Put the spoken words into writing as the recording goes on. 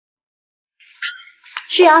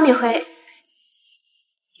世瑶，你回。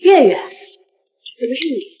月月，怎么是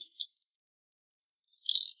你？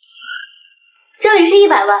这里是100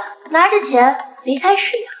万，拿着钱离开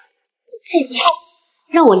世瑶。佩服。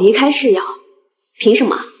让我离开世瑶？凭什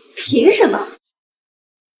么？凭什么？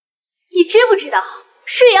你知不知道，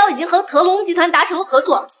世瑶已经和腾龙集团达成了合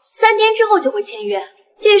作，3天之后就会签约。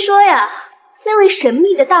据说呀，那位神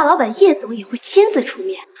秘的大老板叶总也会亲自出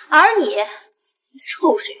面。而你，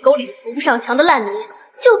臭水沟里扶不上墙的烂泥，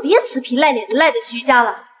就别死皮赖脸的赖在徐家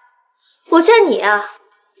了。我劝你啊，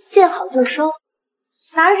见好就收，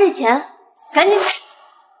拿着这钱赶紧。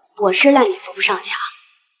我是烂泥扶不上墙。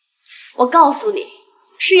我告诉你，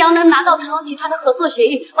世瑶能拿到腾龙集团的合作协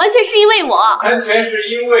议，完全是因为我。完全是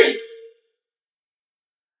因为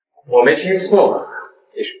我没听错吧？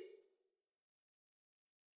叶叔。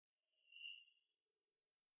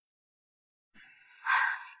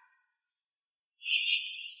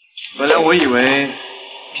本来我以为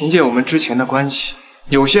凭借我们之前的关系，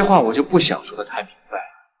有些话我就不想说的太明白，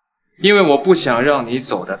因为我不想让你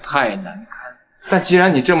走得太难堪。但既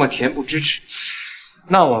然你这么恬不知耻，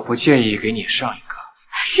那我不介意给你上一课。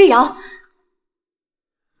世瑶，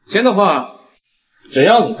钱的话，只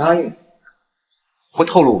要你答应不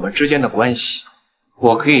透露我们之间的关系，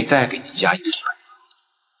我可以再给你加100万，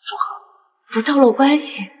如何？不透露关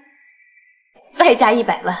系，再加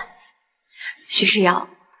100万。徐世瑶，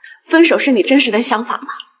分手是你真实的想法吗？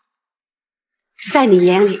在你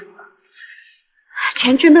眼里，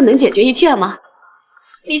钱真的能解决一切吗？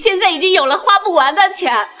你现在已经有了花不完的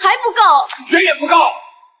钱，还不够？远远不够！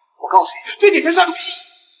我告诉你，这点钱算个屁！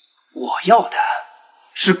我要的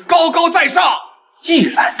是高高在上，一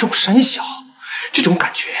览众山小，这种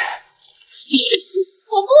感觉。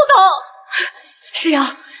我不懂。世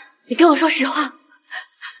瑶，你跟我说实话，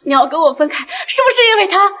你要跟我分开，是不是因为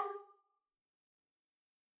他？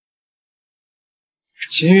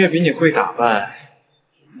秦月比你会打扮，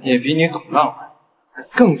也比你懂浪漫，但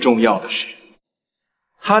更重要的是，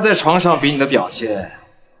他在床上比你的表现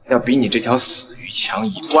要比你这条死鱼强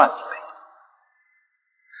10000倍。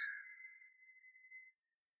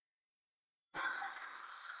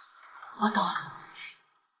我懂了。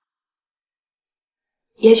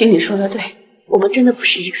也许你说的对，我们真的不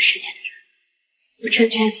是一个世界的人。我成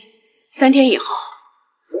全你，3天以后，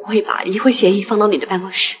我会把离婚协议放到你的办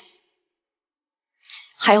公室，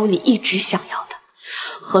还有你一直想要的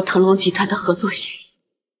和腾龙集团的合作协议。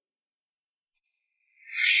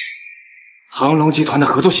腾龙集团的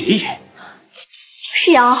合作协议？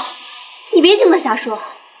世瑶，你别这么瞎说，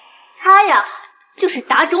他呀就是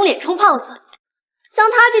打肿脸充胖子，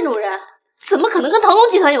像他这种人怎么可能跟腾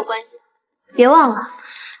龙集团有关系？别忘了，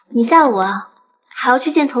你下午啊还要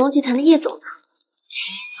去见腾龙集团的叶总呢。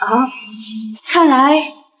啊，看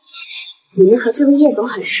来你们和这位叶总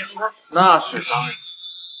很熟啊。那是当然，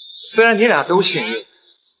虽然你俩都姓叶，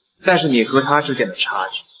但是你和他之间的差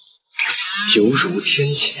距犹如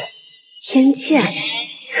天堑。天堑？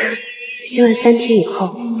希望3天以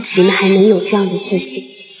后你们还能有这样的自信。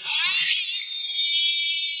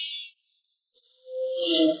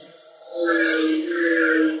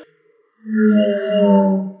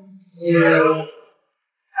叶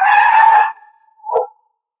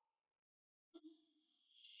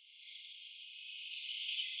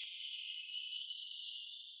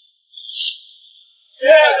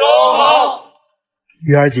总好。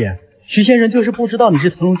鱼儿姐，徐先生就是不知道你是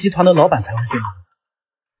腾龙集团的老板才会跟你。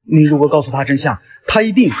你如果告诉他真相，他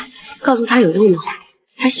一定……告诉他有用吗？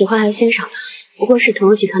他喜欢和欣赏的不过是腾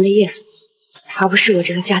龙集团的叶总，而不是我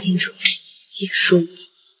这个家庭主妇叶舒怡。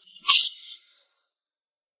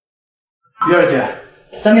鱼儿姐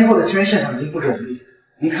，3天后的签约现场已经布置完毕，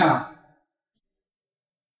您看啊。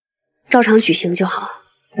照常举行就好。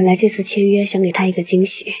本来这次签约想给他一个惊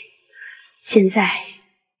喜，现在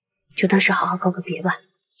就当是好好告个别吧。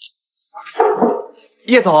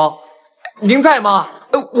叶总，您在吗？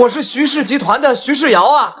我是徐氏集团的徐世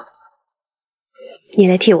瑶啊。你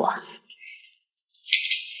来替我。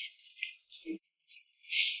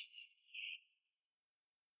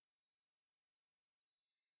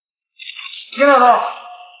叶老大，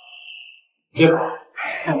叶总，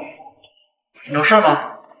有事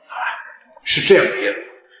吗？是这样的，叶总，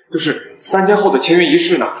就是3天后的签约仪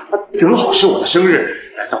式呢，正好是我的生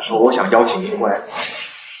日，到时候我想邀请您过来。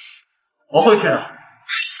我会去的。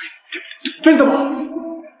真的吗？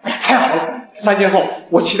哎，太好了！3天后，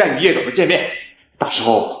我期待与叶总的见面。到时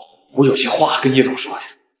候我有些话跟叶总说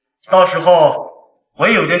去。到时候我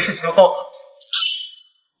也有件事情要告诉你。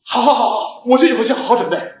好，我这就回去好好准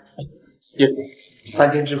备。叶总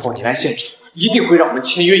，3天之后你来现场，一定会让我们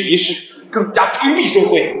签约仪式更加蓬荜生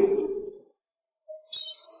辉。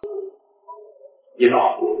叶总，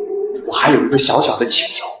我还有一个小小的请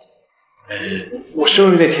求，我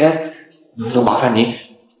生日那天，能不能麻烦您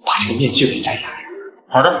把这个面具给摘下来？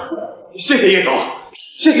好的，谢谢叶总，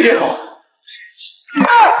谢谢叶总，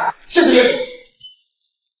谢谢叶总。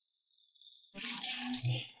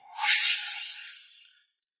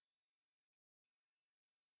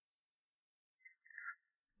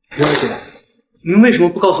刘二姐，您为什么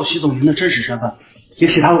不告诉徐总您的真实身份？也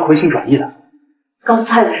许他会回心转意的。告诉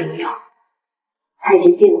他有什么用？他已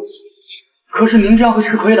经变了心。可是您这样会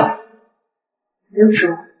吃亏的。不用说，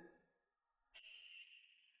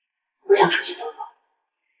我想出去走走。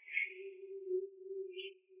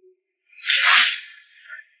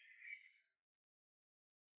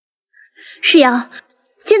世瑶，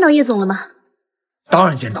见到叶总了吗？当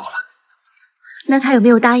然见到了。那他有没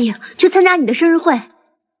有答应去参加你的生日会？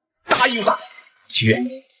答应了。七月，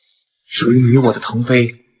属于你我的腾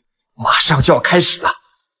飞马上就要开始了。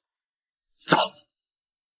走。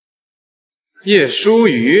叶舒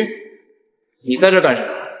瑜，你在这干什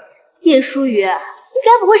么？叶舒瑜，你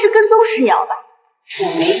该不会是跟踪世瑶吧？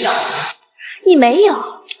我没有。你没有？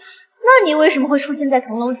那你为什么会出现在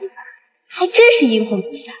腾龙集团？还真是阴魂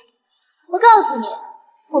不散。我告诉你，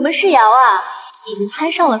我们世瑶啊，已经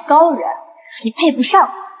攀上了高人，你配不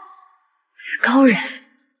上。高人？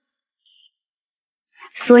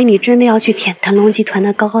所以你真的要去舔腾龙集团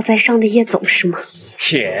那高高在上的叶总是吗？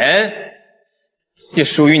舔？叶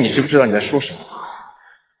舒瑜，你知不知道你在说什么？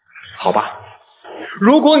好吧，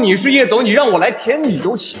如果你是叶总，你让我来舔你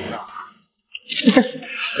都行啊。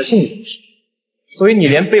可是你不是，所以你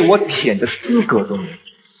连被我舔的资格都没有。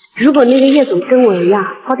如果那个叶总跟我一样，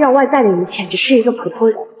抛掉外在的一切，只是一个普通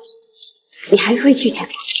人，你还会去舔吗？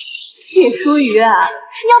叶舒瑜啊，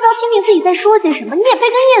你要不要听听自己在说些什么？你也配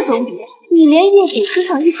跟叶总比？你连叶总身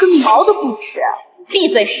上一根毛都不值！闭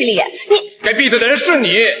嘴，失礼！你该闭嘴的人是你。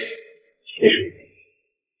叶舒瑜，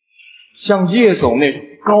像叶总那种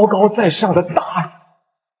高高在上的大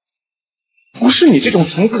人，不是你这种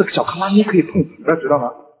层次的小卡拉咪可以碰瓷的，知道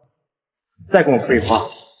吗？再跟我废话，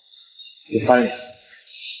就翻脸。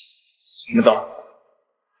你们走。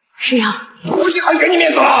是瑶，我已经很给你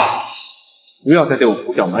面子了，不要再对我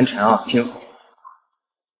胡搅蛮缠啊，听好。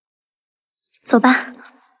走吧。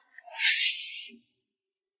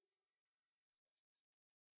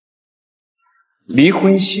离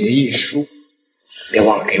婚协议书，别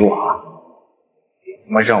忘了给我啊！别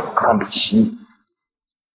他妈让我看不起你。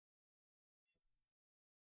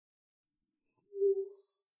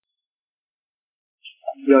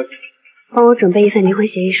帮我准备一份离婚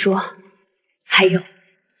协议书，还有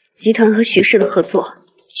集团和徐氏的合作。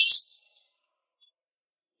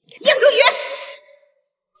叶舒瑜，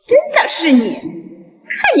真的是你！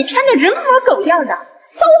看你穿的人模狗样的，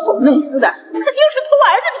搔首弄姿的，肯定是偷我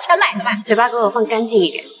儿子的钱买的吧？嘴巴给我放干净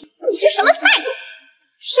一点！你这什么态度？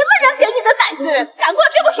什么人给你的胆子，敢跟我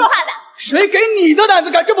这么说话的？谁给你的胆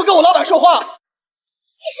子敢这么跟我老板说话？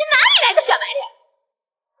你是哪里来的小白脸？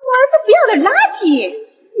我儿子不要点垃圾，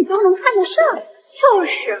你都能看得上？就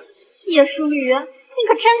是，叶舒瑜，你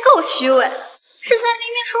可真够虚伪。之前明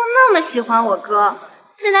明说那么喜欢我哥，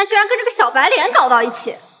现在居然跟这个小白脸搞到一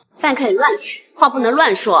起。饭可以乱吃，话不能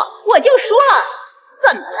乱说。我就说了，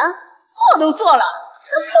怎么了？做都做了，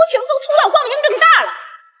这偷情都偷到光明正大了，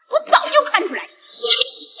我早就看出来。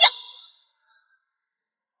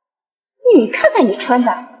你看看你穿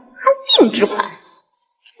的，还定制款，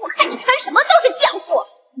我看你穿什么都是酱货，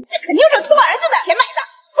你这肯定是偷儿子的钱买的，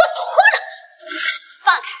给我脱了！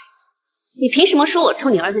放开！你凭什么说我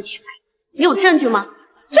偷你儿子钱买？你有证据吗？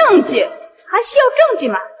证据还需要证据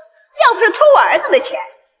吗？要不是偷我儿子的钱，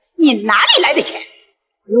你哪里来的钱？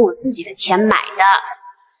用我自己的钱买的。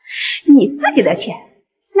你自己的钱，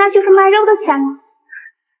那就是卖肉的钱了。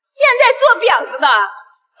现在做婊子的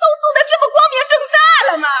都做得这么光明正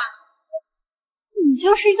大了吗？你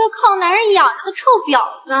就是一个靠男人养着的臭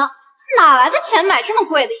婊子，哪来的钱买这么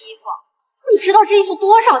贵的衣服？你知道这衣服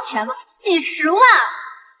多少钱吗？几十万，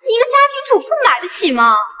你一个家庭主妇买得起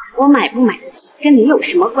吗？我买不买得起跟你有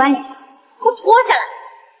什么关系？给我脱下来！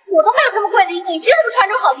我都没有这么贵的衣服，你凭什么穿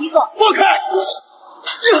这么好的衣服？放开！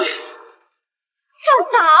敢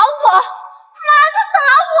打我！妈的，打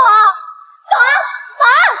我！打！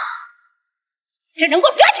这人给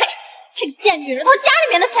我抓起来！这个贱女人偷家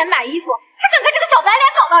里面的钱买衣服，还敢跟这个小白脸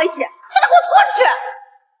搞到一起，把她给我拖出去！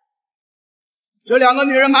这两个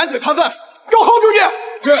女人满嘴盘饭，给我轰出去！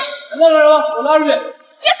是，那个人我拉出去。叶舒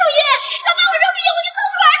瑜，要把我扔出去，我就告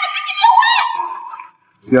诉我儿子跟你离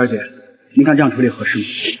婚！于二姐，您看这样处理合适吗？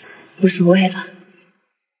无所谓了。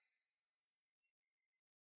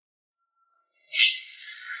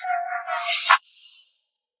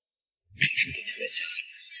平时对你来讲，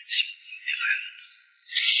希望你爱我。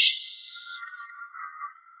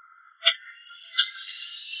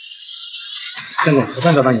相公，我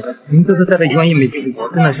算找到你了。您这次带的1万亿美金回国，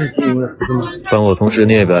真的是经营的合作吗？帮我同时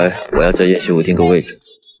列白，我要在宴席舞定个位置，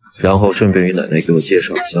然后顺便与奶奶给我介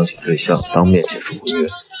绍相亲对象，当面解除婚约。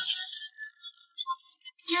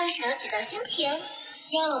要手指到胸前，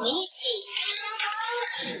让我们一起。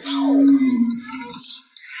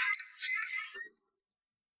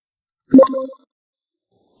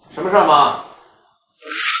什么事儿，妈？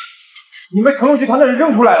你们腾龙集团的人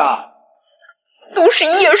认出来了？都是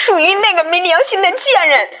叶淑仪那个没良心的贱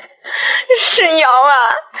人！世瑶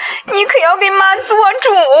啊，你可要给妈做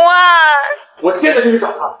主啊！我现在就去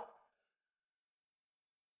找他。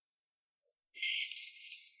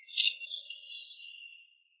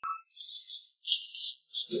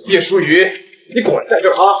叶淑瑜，你果然在这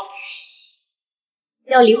儿啊！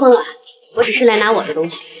要离婚了，我只是来拿我的东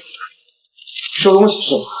西。收东西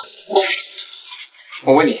是吗？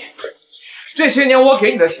我问你，这些年我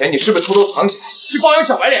给你的钱，你是不是偷偷藏起来，去包养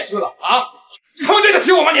小白脸去了啊？你他妈对得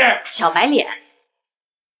起我吗你？小白脸，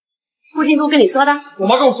顾静珠跟你说的？我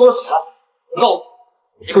妈跟我说的。我告诉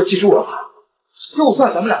你，你给我记住了啊！就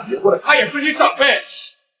算咱们俩离婚了，她也是你长辈。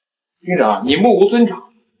听着啊，你目无尊长，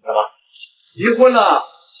知道吧？离婚了，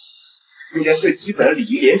就连最基本的礼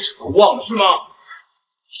仪廉耻都忘了是吗？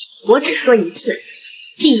我只说一次，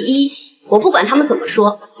第一，我不管他们怎么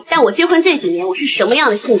说，但我结婚这几年我是什么样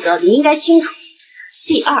的性格，你应该清楚。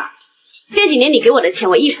第二，这几年你给我的钱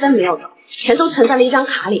我一分没有动，全都存在了一张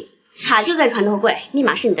卡里，卡就在床头柜，密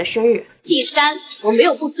码是你的生日。第三，我没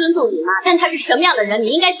有不尊重你妈，但她是什么样的人，你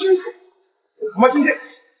应该清楚。我他妈今天……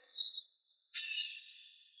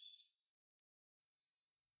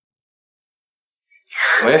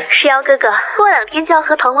喂，世瑶哥哥，过2天就要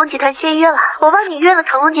和腾龙集团签约了，我帮你约了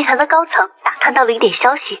腾龙集团的高层，打探到了一点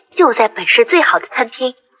消息，就在本市最好的餐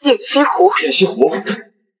厅雁西湖。雁西湖，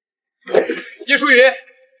叶淑雨，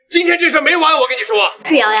今天这事没完，我跟你说。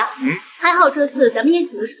是瑶呀，还好这次咱们宴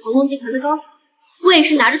请的是腾龙集团的高层，我也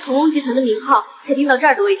是拿着腾龙集团的名号才订到这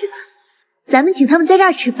儿的位置的。咱们请他们在这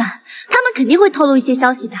儿吃饭，他们肯定会透露一些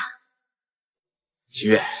消息的。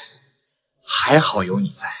秦月，还好有你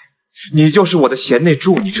在，你就是我的贤内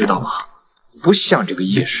助，你知道吗？不像这个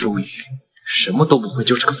叶淑雨，什么都不会，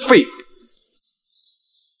就是个废物。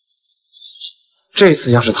这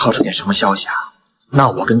次要是套出点什么消息啊，那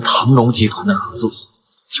我跟腾龙集团的合作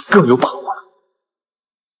就更有把握了。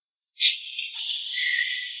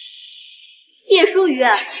叶淑雨，你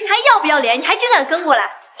还要不要脸？你还真敢跟过来，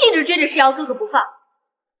一直追着世瑶哥哥不放。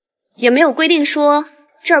也没有规定说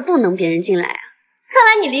这儿不能别人进来啊。看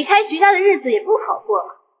来你离开徐家的日子也不好过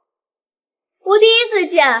了。我第一次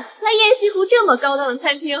见来雁西湖这么高档的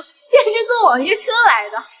餐厅，简直坐网约车来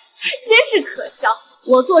的，真是可笑。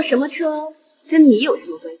我坐什么车跟你有什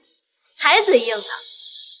么关系？还嘴硬呢。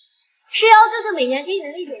世瑶哥哥每年给你的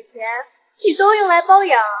那点钱，你都用来包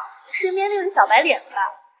养你身边那个小白脸吧。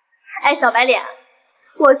哎，小白脸，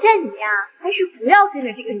我劝你呀，还是不要跟着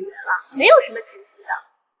这个女人了，没有什么前途的。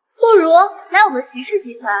不如来我们徐氏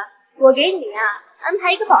集团，我给你呀安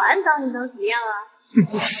排一个保安当一当，怎么样啊？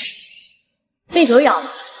被狗咬了，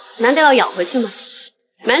难道要咬回去吗？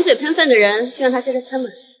满嘴喷粪的人，就让他接着喷吧。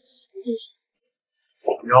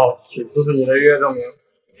有，请出示你的预约证明。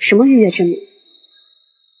什么预约证明？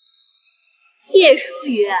叶淑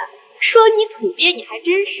雨，说你土鳖，你还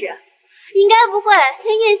真是。应该不会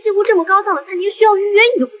连雁西湖这么高档的餐厅需要预约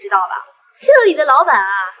你都不知道吧？这里的老板啊，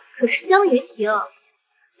可是江元庭，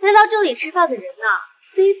来到这里吃饭的人呐，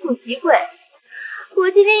非富即贵。我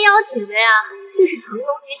今天邀请的呀，就是腾龙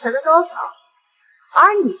集团的高层，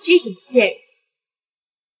而你这种贱人，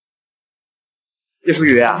叶淑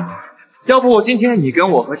雨啊，要不今天你跟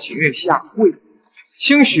我和秦月下跪，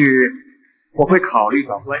兴许我会考虑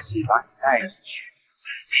找关系把你带进去。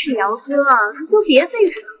世瑶哥，你就别费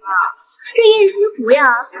神了。这雁西湖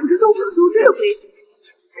呀，可是众所周知的规矩，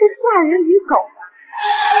这下人与狗的，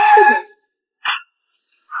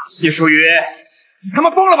叶淑雨，你他妈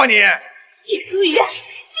疯了吧你！叶淑雨，这个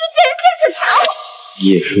贱人真是打我！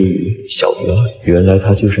叶淑雨，小鱼儿，原来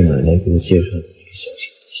她就是奶奶给我介绍的那个相亲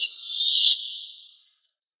对象。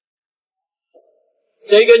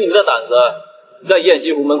谁给你们的胆子在雁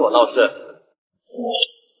西湖门口闹事？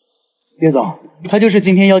叶总，他就是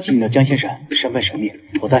今天邀请你的江先生，身份神秘，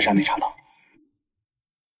我暂时还没查到。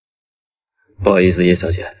不好意思，叶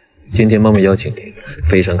小姐，今天妈妈邀请您，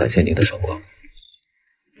非常感谢您的赏光。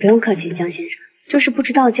不用客气，江先生。就是不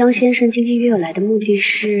知道江先生今天约我来的目的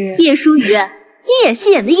是……叶淑雨，你演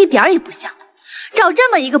戏演的一点也不像，找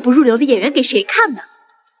这么一个不入流的演员给谁看呢？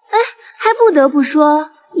哎，还不得不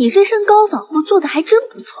说，你这身高仿货做的还真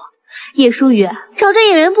不错。叶淑雨，找这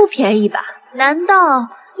演员不便宜吧？难道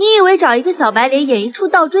你以为找一个小白脸演一出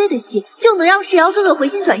倒追的戏，就能让世瑶哥哥回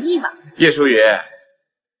心转意吗？叶舒雨，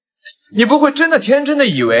你不会真的天真的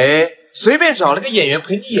以为随便找了个演员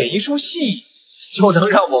陪你演一出戏，就能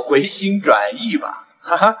让我回心转意吧？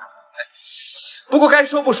哈哈。不过该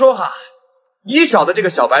说不说哈，你找的这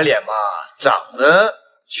个小白脸嘛，长得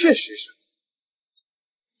确实是，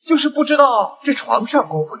就是不知道这床上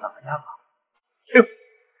功夫怎么样啊？哎呦，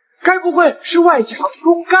该不会是外强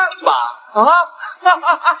中干吧？啊！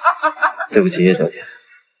对不起，叶小姐，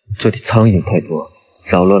这里苍蝇太多，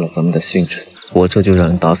扰乱了咱们的兴致，我这就让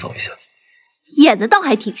人打扫一下。演的倒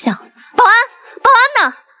还挺像。保安，保安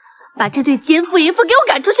呢？把这对奸夫淫妇给我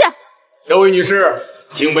赶出去！各位女士，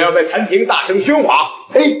请不要在餐厅大声喧哗。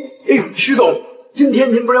徐总，今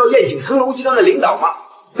天您不是要宴请腾龙集团的领导吗？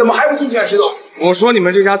怎么还不进去啊，徐总？我说你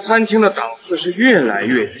们这家餐厅的档次是越来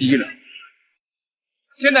越低了。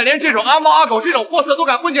现在连这种阿猫阿狗这种货色都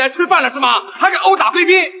敢混进来吃饭了是吗？还敢殴打贵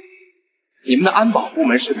宾？你们的安保部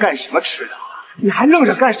门是干什么吃的？你还愣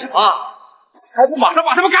着干什么？还不马上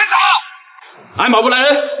把他们赶走！安保部来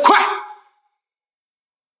人，快！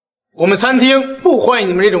我们餐厅不欢迎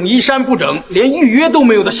你们这种衣衫不整、连预约都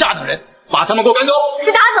没有的下等人，把他们给我赶走！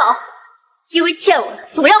是打走，因为欠我的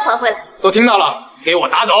总要还回来。都听到了，给我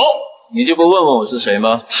打走！你就不问问我是谁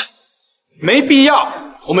吗？没必要。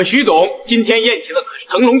我们徐总今天宴请的可是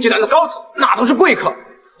腾龙集团的高层，那都是贵客。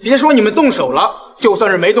别说你们动手了，就算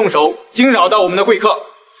是没动手，惊扰到我们的贵客，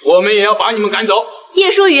我们也要把你们赶走。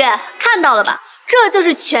叶舒雨，看到了吧？这就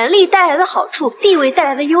是权力带来的好处，地位带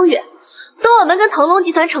来的优越。等我们跟腾龙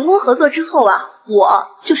集团成功合作之后啊，我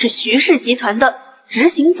就是徐氏集团的执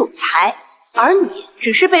行总裁，而你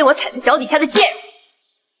只是被我踩在脚底下的贱人。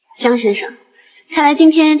江先生，看来今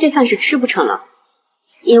天这饭是吃不成了，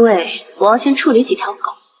因为我要先处理几条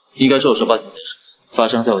狗。应该是我说报警才是。发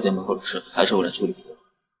生在我店门口的事，还是我来处理比较好。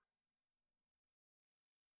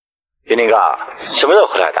云林哥，什么时候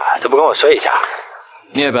回来的？都不跟我说一下。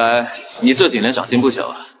聂白，你这几年长进不小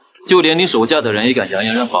啊，就连你手下的人也敢扬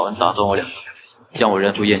言让保安打断我2个，将我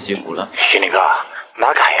扔出雁西湖了。云林哥，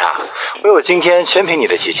哪敢呀！唯有今天全凭你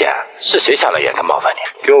的极限，是谁想了也敢冒犯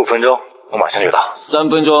你？给我5分钟，我马上就到。3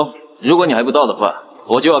分钟，如果你还不到的话，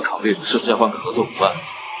我就要考虑是不是要换个合作伙伴。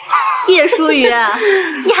叶舒雨，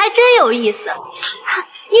你还真有意思。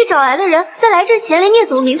你找来的人在来之前连聂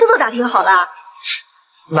总的名字都打听好了？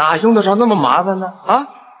哪用得着那么麻烦呢？啊，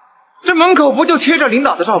这门口不就贴着领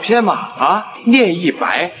导的照片吗？啊，聂一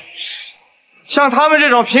白，像他们这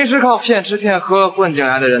种平时靠骗吃骗喝混进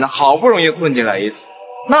来的人呢，好不容易混进来一次，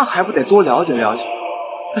那还不得多了解了解，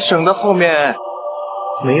省得后面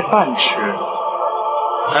没饭吃。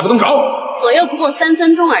还不动手！左右不过3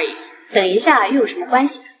分钟而已，等一下又有什么关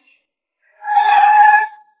系？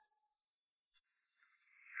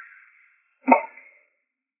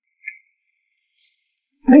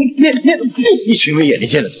一群没眼力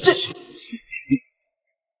见的东西。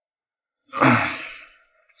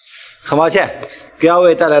很抱歉，给二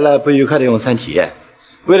位带来了不愉快的用餐体验。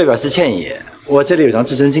为了表示歉意，我这里有张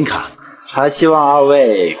至尊金卡，还希望二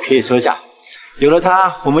位可以收下。有了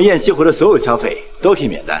它，我们雁西湖的所有消费都可以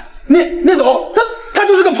免单。聂总，他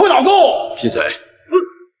就是个破脑沟！闭嘴！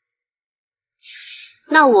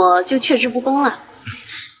那我就却之不恭了。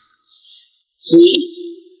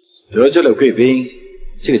得罪了贵宾，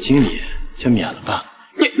这个经理就免了吧。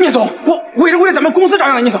聂总，我也是为了咱们公司着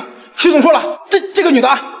想的。聂总，徐总说了，这个女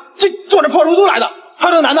的这坐着破出租来的，还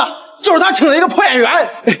有这个男的，就是他请了一个破演员。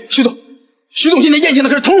哎，徐总今天宴请的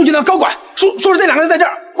可是腾龙集团高管，说是这2个人在这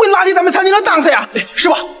儿会拉低咱们餐厅的档次呀，是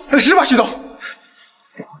吧？是吧，徐总？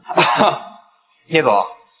聂总，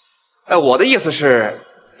我的意思是，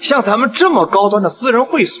像咱们这么高端的私人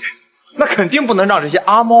会所，那肯定不能让这些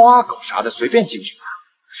阿猫阿狗啥的随便进去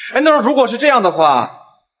吧？那如果是这样的话，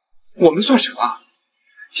我们算什么？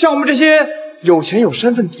像我们这些有钱、有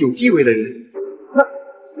身份、有地位的人，那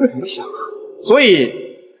会怎么想啊？所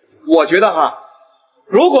以我觉得哈，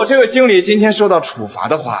如果这位经理今天受到处罚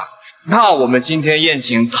的话，那我们今天宴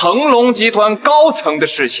请腾龙集团高层的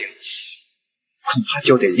事情，恐怕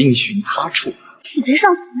就得另寻他处了。你别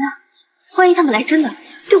上头呀，万一他们来真的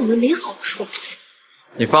对我们没好处。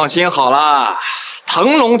你放心好了，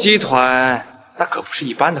腾龙集团那可不是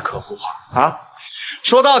一般的客户啊！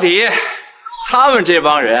说到底，他们这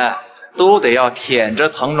帮人都得要舔着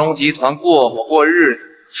腾龙集团过日子，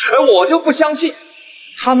而我就不相信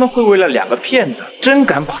他们会为了2个骗子真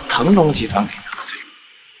敢把腾龙集团给得罪。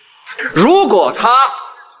如果他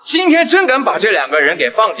今天真敢把这2个人给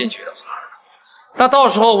放进去的话，那到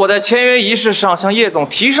时候我在签约仪式上向叶总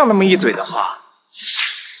提上那么一嘴的话，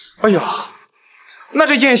哎呦，那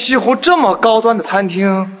这雁西湖这么高端的餐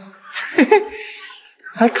厅，嘿嘿，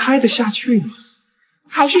还开得下去吗？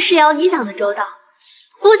还是世瑶你想的周到，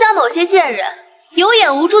不像某些贱人有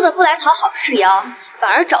眼无珠的不来讨好世瑶，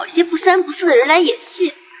反而找一些不三不四的人来演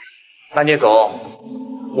戏。那聂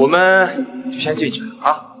总，我们就先进去了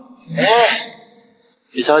啊。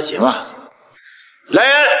别着急嘛。来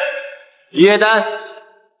人，约单。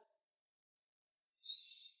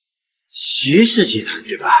徐氏集团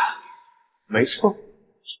对吧？没错。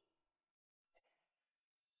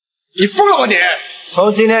你疯了吧你！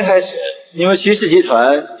从今天开始，你们徐氏集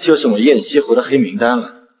团就是我燕西湖的黑名单了，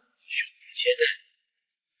永不接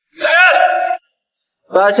待。来人，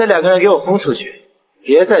把这2个人给我轰出去，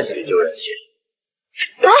别在这里丢人现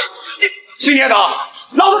眼。啊！姓聂的，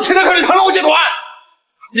老子请的可是腾龙集团，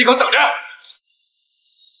你给我等着！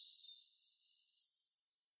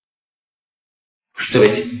这位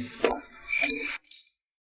请。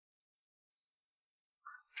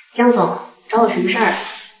张总，找我什么事儿？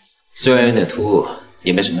虽然有点突兀，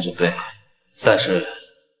也没什么准备，但是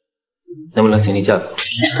能不能请你嫁给我？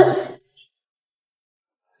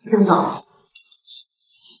张总，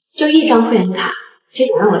就一张会员卡就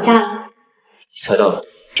想让我嫁了？你猜到了？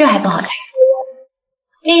这还不好猜。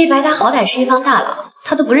叶一白他好歹是一方大佬，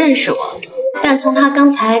他都不认识我，但从他刚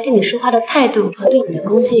才跟你说话的态度和对你的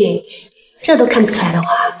恭敬，这都看不出来的话，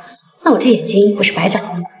那我这眼睛不是白长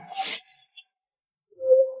了吗？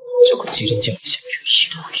这个鸡人叫你下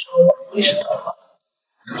去1多人，你是头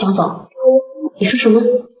发。江总，你说什么？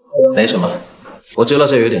没什么，我知道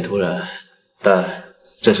这有点突然，但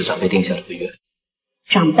这是长辈定下的规约。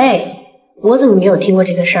长辈？我怎么没有听过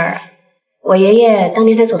这个事儿啊？我爷爷当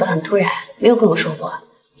年他走得很突然，没有跟我说过。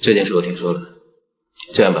这件事我听说了。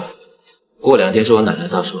这样吧，过2天是我奶奶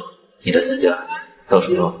大寿，你的参加，到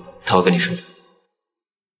时候她会跟你说的。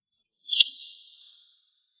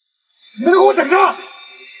你们给我等着！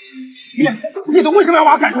你为什么要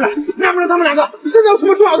把我赶出来？难不成他们2个真的有什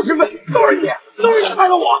么重要的身份？都是你害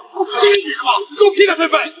了我！至于你吗？狗屁的身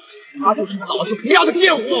份！他就是个老子不要的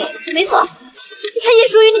贱货！没错，你看叶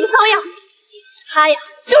舒雨那个骚样，他呀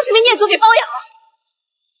就是被聂总给包养了。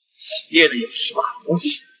企业的也不是什么好东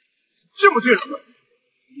西，这么对老子。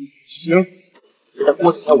行，为了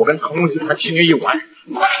过几天我跟腾龙集团签约一完，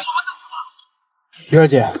你把我们弄死吧！鱼儿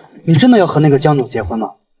姐，你真的要和那个江总结婚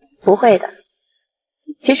吗？不会的。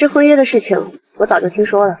其实婚约的事情我早就听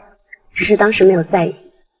说了，只是当时没有在意。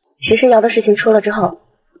徐世瑶的事情出了之后，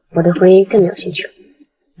我对婚姻更没有兴趣了。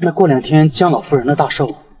那过2天江老夫人的大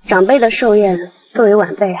寿，长辈的寿宴，作为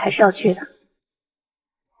晚辈还是要去的。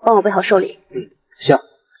帮我备好寿礼。行。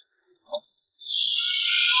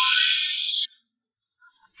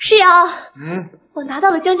世瑶，我拿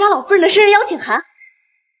到了江家老夫人的生日邀请函。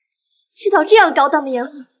去到这样高档的宴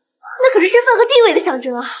会，那可是身份和地位的象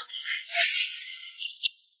征啊！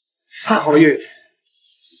太好了，月月，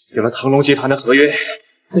有了腾龙集团的合约，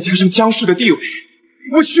再加上江氏的地位，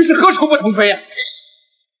我徐氏何愁不腾飞呀？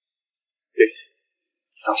月月，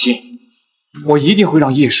你放心，我一定会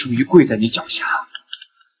让叶舒雨跪在你脚下，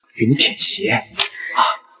给你舔鞋啊！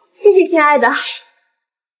谢谢，亲爱的。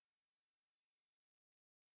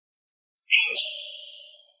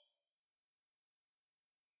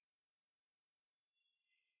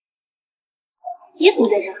你怎么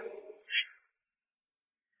在这儿？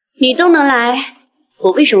你都能来，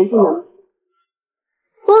我为什么不能？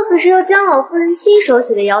我可是由江老夫人亲手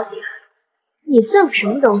写的邀请函，你算个什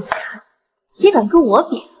么东西啊？也敢跟我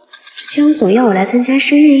比？江总要我来参加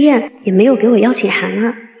生日宴，也没有给我邀请函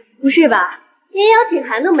啊！不是吧？连邀请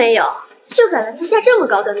函都没有，就敢来参加这么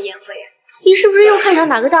高端的宴会？你是不是又看上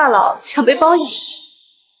哪个大佬想被包养？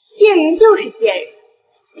贱人就是贱人，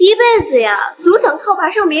一辈子呀，总想靠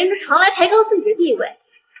爬上别人的床来抬高自己的地位，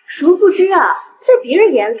殊不知啊，在别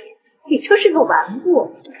人眼里，你就是个玩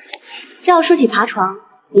物。这要说起爬床，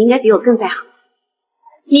你应该比我更在行。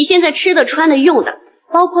你现在吃的、穿的、用的，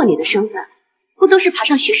包括你的身份，不都是爬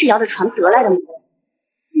上徐世瑶的床得来的吗？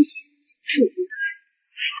这些是我的。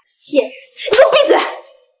贱人，你给我闭嘴！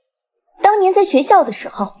当年在学校的时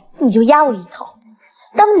候，你就压我一头。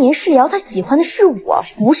当年世瑶她喜欢的是我，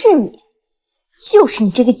不是你，就是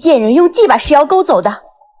你这个贱人用计把世瑶勾走的。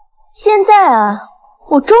现在啊，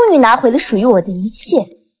我终于拿回了属于我的一切。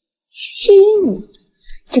至于你，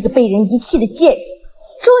这个被人遗弃的贱人，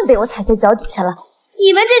终于被我踩在脚底下了。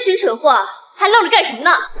你们这群蠢货还愣着干什么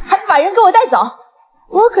呢？还不把人给我带走！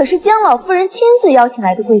我可是江老夫人亲自邀请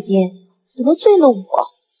来的贵宾，得罪了我，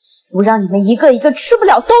我让你们一个一个吃不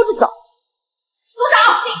了兜着走。组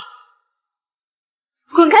长，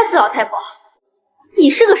滚开，死老太婆！你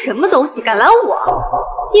是个什么东西，敢拦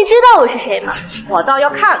我？你知道我是谁吗？我倒要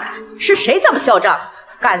看看是谁这么嚣张，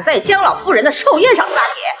敢在江老夫人的寿宴上撒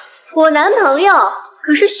野。我男朋友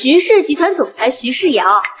可是徐氏集团总裁徐世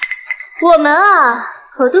尧，我们啊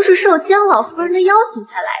可都是受江老夫人的邀请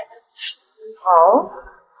才来的。哦，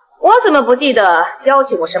我怎么不记得邀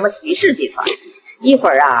请过什么徐氏集团？一会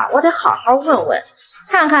儿啊，我得好好问问，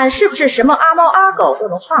看看是不是什么阿猫阿狗都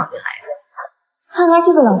能放进来的。看来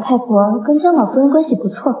这个老太婆跟江老夫人关系不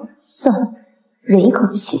错，算了，忍一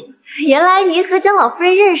口气。原来您和江老夫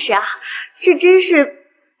人认识啊，这真是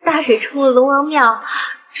大水冲了龙王庙。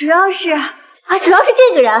主要是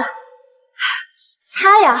这个人，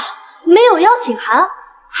他呀没有邀请函，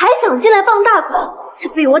还想进来傍大款，这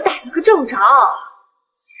被我逮了个正着。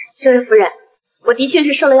这位夫人，我的确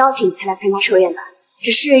是受了邀请才来参加寿宴的，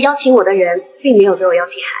只是邀请我的人并没有给我邀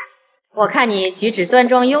请函。我看你举止端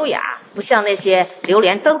庄优雅，不像那些流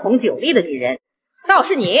连灯红酒绿的女人，倒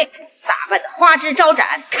是你打扮的花枝招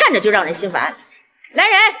展，看着就让人心烦。来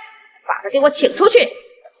人，把他给我请出去！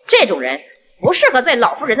这种人不适合在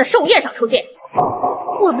老夫人的寿宴上出现。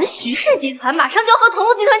我们徐氏集团马上就要和腾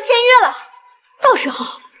龙集团签约了，到时候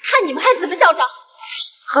看你们还怎么嚣张！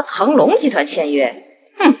和腾龙集团签约？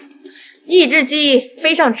哼，一只鸡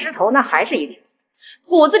飞上枝头，那还是一只鸡，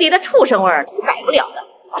骨子里的畜生味儿是改不了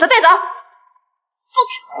的。把他带走！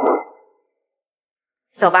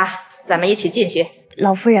走吧，咱们一起进去。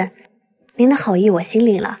老夫人，您的好意我心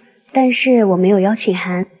领了，但是我没有邀请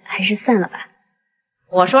函，还是算了吧。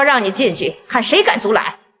我说让你进去，看谁敢阻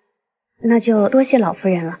拦。那就多谢老夫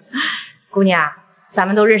人了。姑娘，咱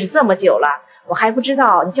们都认识这么久了，我还不知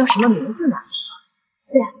道你叫什么名字呢。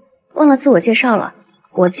对啊，忘了自我介绍了，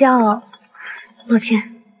我叫……抱歉。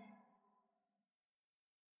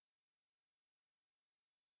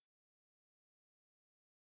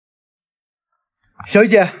小玉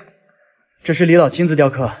姐，这是李老亲自雕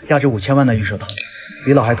刻，价值5000万的玉手套。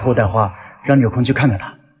李老还托我带话，让你有空去看看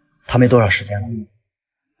他。他没多少时间了。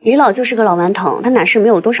李老就是个老顽童，他哪是没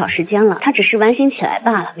有多少时间了？他只是完形起来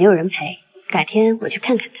罢了，没有人陪。改天我去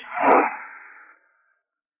看看他。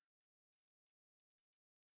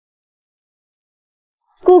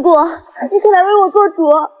姑姑，你快来为我做主！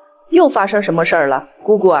又发生什么事儿了？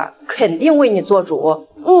姑姑啊，肯定为你做主。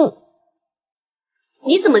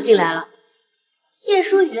你怎么进来了？叶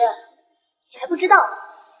舒雨，你还不知道？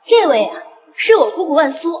这位啊，是我姑姑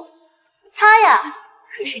万苏，她呀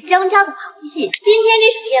可是江家的旁系。今天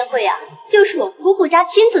这场宴会呀，就是我姑姑家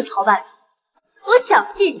亲自操办的。我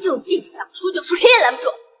想进就进，想出就出，谁也拦不住。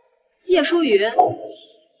叶舒雨，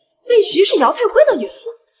被徐氏姚退婚的女人，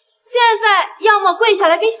现在要么跪下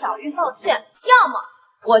来给小玉道歉，要么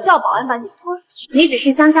我叫保安把你拖出去。你只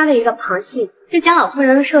是江家的一个旁系，这江老夫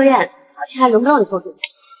人的寿宴，而且还轮不到你做主。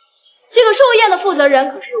这个寿宴的负责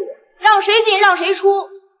人可是我，让谁进让谁出，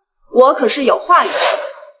我可是有话语权。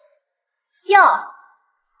哟，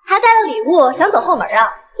还带了礼物，想走后门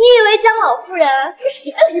啊？你以为江老夫人这是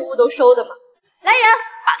连礼物都收的吗？来人，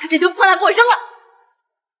把他这堆破烂给我扔了！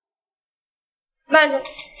慢着，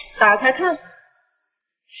打开看看。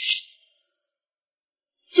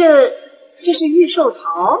这是玉寿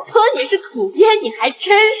桃，说你是土鳖，你还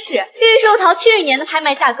真是。玉寿桃去年的拍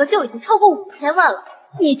卖价格就已经超过5000万了，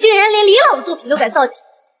你竟然连李老的作品都敢造假！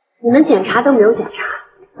你们检查都没有检查，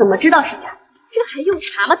怎么知道是假的？这还用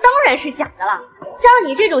查吗？当然是假的了。像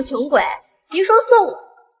你这种穷鬼，别说送我，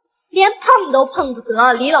连碰都碰不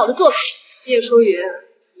得李老的作品。叶舒雨，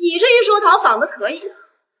你这玉寿桃仿的可以，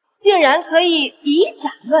竟然可以以假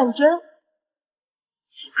乱真。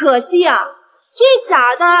可惜啊，这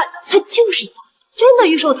假的它就是假的，真的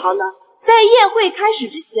玉寿桃呢，在宴会开始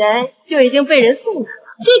之前就已经被人送来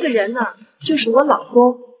了。这个人呢，就是我老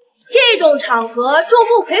公。这种场合，众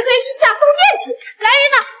目睽睽之下送赝品，来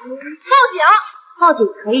人呐，报警！报警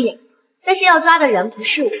可以，但是要抓的人不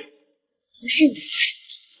是我，不是你。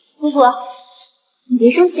姑姑，你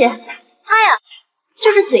别生气，他呀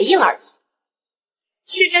就是嘴硬而已，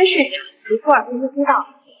是真是假，一会儿你就知道。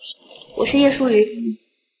我是叶舒雨，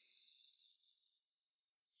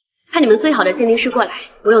派你们最好的鉴定师过来，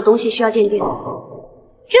我有东西需要鉴定。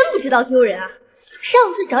真不知道丢人啊！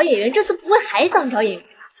上次找演员，这次不会还想找演员吧？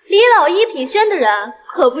李老一品轩的人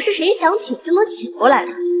可不是谁想请就能请过来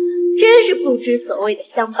的，真是不知所谓的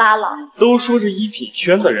乡巴佬。都说这一品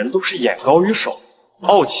轩的人都是眼高于手，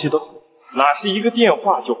傲气的很，哪是一个电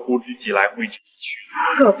话就呼之即来挥之即去？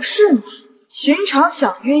可不是嘛，寻常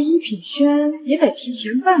想约一品轩也得提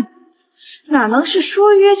前办，哪能是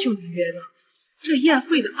说约就约的？这宴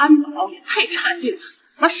会的安保也太差劲了，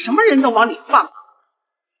怎么什么人都往里放？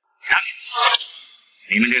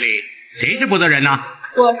你们这里谁是负责人呢？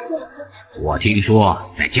我是。我听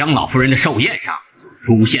说在江老夫人的寿宴上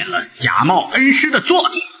出现了假冒恩师的作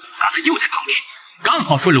品，刚才就在旁边，刚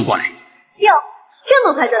好顺路过来。哟，这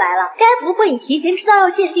么快就来了？该不会你提前知道要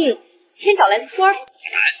鉴定，先找来的托儿？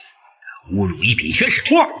侮辱一品轩是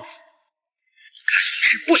托儿，看你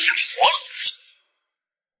是不想活了。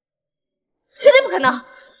能！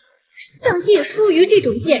像叶舒瑜这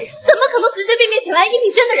种贱人，怎么可能随随便便请来殷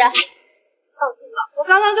品轩的人？放心吧，我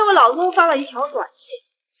刚刚给我老公发了一条短信，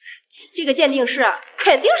这个鉴定师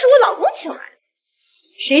肯定是我老公请来的。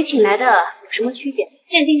谁请来的有什么区别？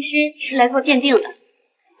鉴定师只是来做鉴定的，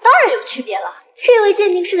当然有区别了。这位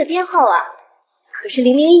鉴定师的编号啊，可是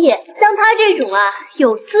001页。像他这种啊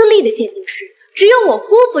有资历的鉴定师，只有我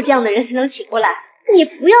姑父这样的人才能请过来。你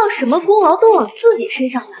不要什么功劳都往自己身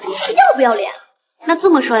上揽，要不要脸？那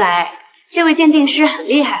这么说来，这位鉴定师很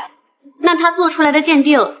厉害了。那他做出来的鉴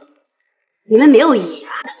定，你们没有异议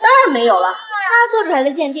吧？当然没有了，他做出来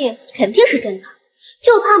的鉴定肯定是真的，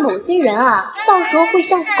就怕某些人啊，到时候会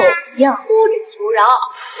像狗一样哭着求饶。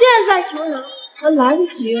现在求饶还来得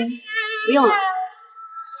及？不用了，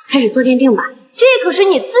开始做鉴定吧。这可是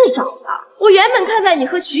你自找的，我原本看在你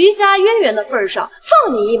和徐家渊源的份上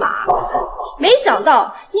放你一马，没想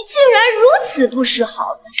到你竟然如此不识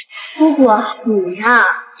好人。姑姑，你呀，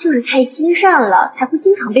就是太心善了，才会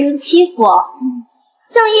经常被人欺负。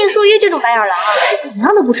像叶舒玉这种白眼狼啊，是怎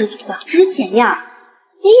样的不知足的？之前呀，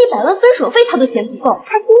连100万分手费他都嫌不够，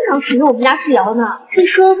他经常缠着我们家世瑶呢。这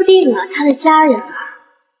说不定啊，他的家人啊，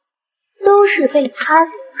都是被他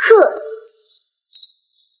人克死。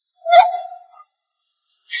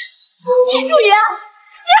叶舒雨，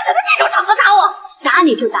竟然敢在这种场合打我！打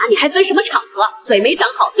你就打你，还分什么场合？嘴没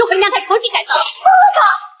长好，就会让他重新改造。疯了吧！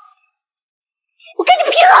我跟你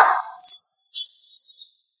拼了！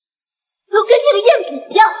就跟这个赝品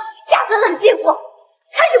一样，压根冷静过。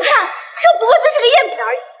看什么看？这不过就是个赝品而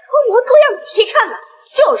已，装模作样给谁看呢？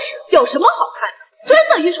就是有什么好看的？真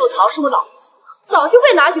的玉寿桃是我老公送的，早就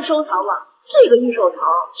被拿去收藏了。这个玉寿桃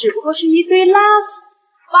只不过是一堆垃圾。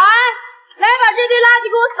保安，来把这堆垃圾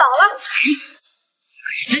给我扫了。可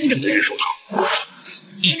是真正的玉寿桃，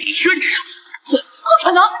一品轩之手。不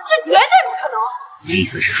可能，这绝对不可能！意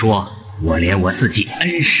思是说，我连我自己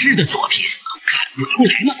恩师的作品看不出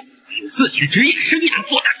来吗？为自己的职业生涯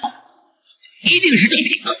做担保，一定是正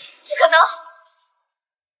品。不可能！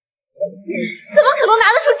怎么可能拿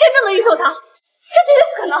得出真正的玉寿桃？这绝对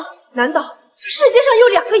不可能！难道这世界上有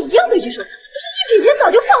2个一样的玉寿桃？可是一品轩早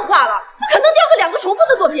就放话了，不可能雕刻2个重复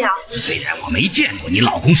的作品啊！虽然我没见过你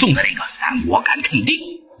老公送的那个，但我敢肯定，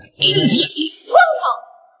一定是赝品。荒唐！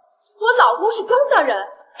我老公是江家人，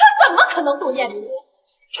他怎么可能送赝品？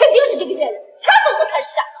肯定是这个贱人，他送的才是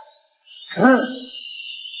假的。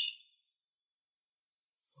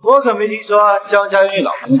我可没听说江家玉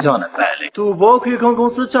老公这样的败类，赌博亏空公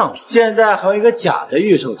司账目，现在还用一个假的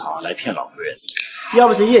玉寿桃来骗老夫人。要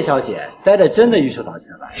不是叶小姐带着真的玉寿桃前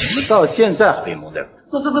来，我们到现在还被蒙在鼓。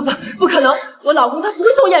不可能！我老公他不会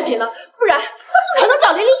送赝品的，不然他不可能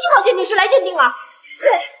找001号鉴定师来鉴定啊。对，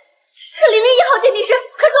这001号鉴定师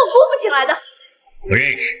可是我姑父请来的。不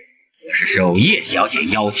认识，我是受叶小姐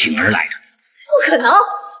邀请而来的。不可能！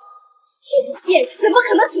这个贱人怎么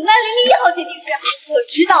可能请来001号鉴定师？我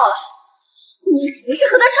知道了，你肯定是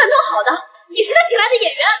和他串通好的，你是他请来的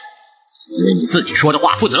演员。对你自己说的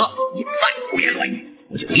话负责，你再胡言乱语，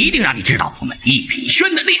我就一定让你知道我们一品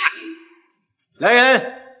轩的厉害。来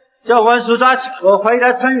人，教官叔抓起来！我怀疑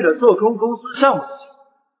他参与了做空公司账目的情况，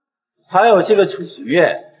还有这个楚许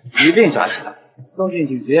月一并抓起来，送进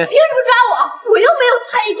警局。凭什么抓我？我又没有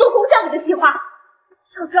参与做空项目的计划。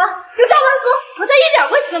要抓就抓完族，和他一点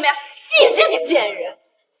关系都没有。你这个贱人，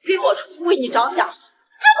给我出去为你着想，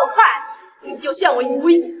这么快你就陷我于不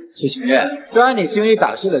义。楚许月，抓你是因为你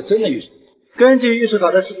打碎了真的玉寿桃。根据玉寿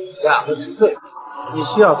桃的市场价和独特性，你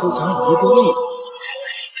需要赔偿1个亿才能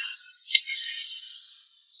离开。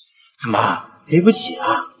怎么赔不起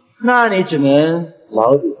啊？那你只能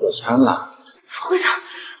牢底坐穿了。会长，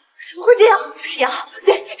怎么会这样？世瑶，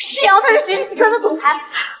对，世瑶，他是徐氏集团的总裁，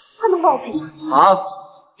他能帮我赔。好，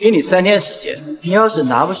给你3天时间，你要是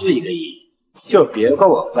拿不出1个亿，就别怪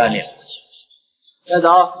我翻脸不起。带走。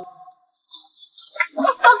放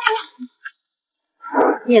开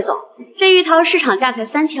我！叶总，这玉桃市场价才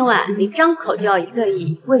3000万，你张口就要1个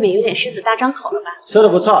亿，未免有点狮子大张口了吧？说的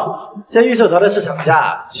不错，这玉寿桃的市场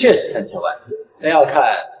价确实3000万，但要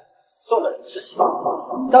看送的人是谁。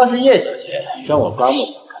倒是叶小姐让我刮目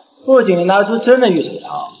相看，不仅能拿出真的玉寿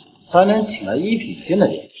桃，还能请了一品轩的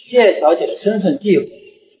人。叶小姐的身份地位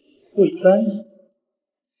不一般呢。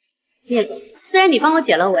叶总，虽然你帮我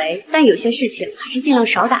解了围，但有些事情还是尽量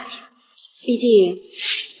少打听，毕竟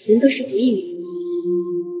人都是不易明。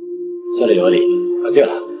说的有理。对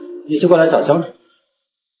了，你是过来找张主？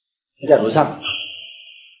你在楼上。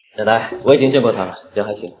奶奶，我已经见过他了，人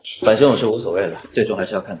还行，反正我是无所谓了，最终还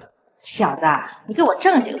是要看他。小子，你给我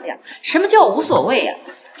正经点，什么叫无所谓呀？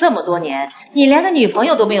这么多年，你连个女朋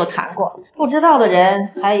友都没有谈过，不知道的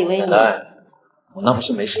人还以为你……奶奶，我那不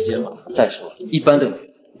是没时间吗？再说了，一般的女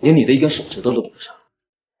人连你的一根手指都轮不上，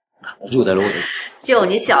哪能入得了我的眼？就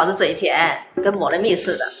你小子嘴甜，跟抹了蜜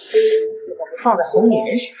似的，我不放在哄女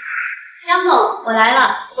人身上。江总，我来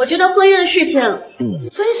了。我觉得婚约的事情，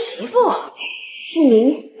孙媳妇是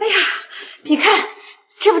您。哎呀，你看，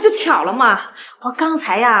这不就巧了吗？我刚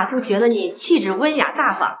才呀就觉得你气质温雅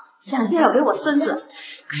大方，想介绍给我孙子，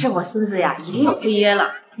可是我孙子呀已经有婚约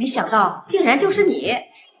了，没想到竟然就是你。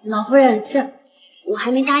老夫人，这我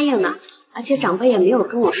还没答应呢，而且长辈也没有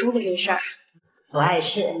跟我说过这个事儿。不碍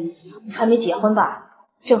事，你还没结婚吧？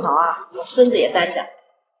正好啊，我孙子也单着，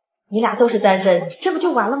你俩都是单身，这不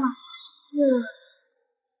就完了吗？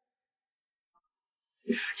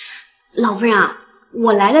老夫人啊，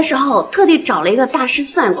我来的时候特地找了一个大师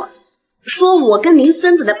算过，说我跟您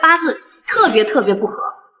孙子的八字特别不合。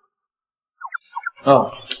啊，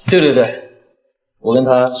对，我跟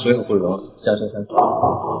他水火不容，相生相克。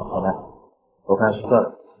奶奶，我看还是算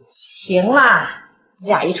了。行啦，你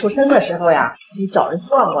俩一出生的时候呀，你找人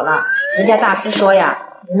算过了，人家大师说呀，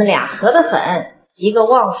你们俩合得很，一个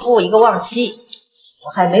旺夫，一个旺妻。我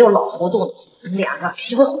还没有老糊涂呢，你们两个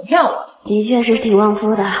学会哄骗我。的确是挺旺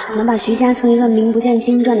夫的，能把徐家从一个名不见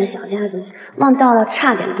经传的小家族旺到了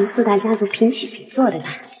差点跟四大家族平起平坐的呢。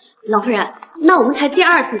老夫人，那我们才第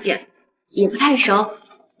2次见，也不太熟，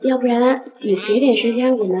要不然你给点时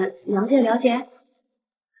间我们了解了解。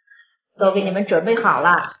都给你们准备好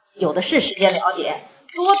了，有的是时间了解，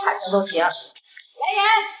多坦诚都行。来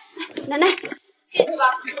人，奶奶，别去吧，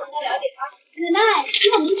我来了解他。奶奶，你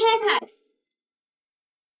把门开开。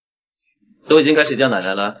都已经开始叫奶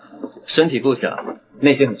奶了，身体不小，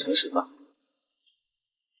内心很诚实吧？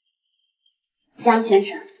江先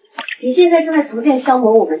生，你现在正在逐渐消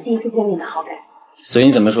磨我们第一次见面的好感。随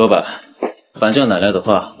你怎么说吧，反正奶奶的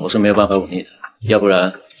话我是没有办法忤逆的，要不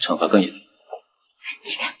然惩罚更严。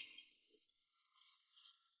起开！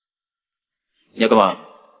你要干嘛？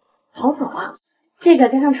好走啊，这个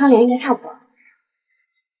加上窗帘应该差不多。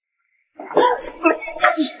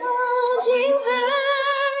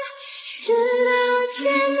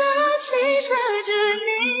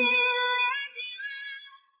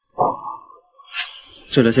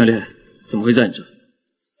这条项链怎么会在你这？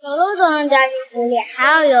走路都能掉进湖里，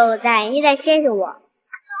还要悠悠在，你得谢谢我。走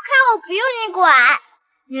开，我不用你管。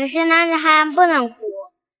你是男子汉，不能哭。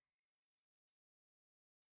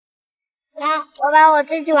来，我把我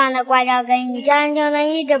最喜欢的刮胶给你，这样就能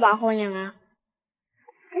一直保护你了。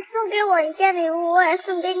你送给我一件礼物，我也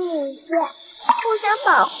送给你一件，互相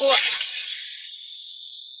保护。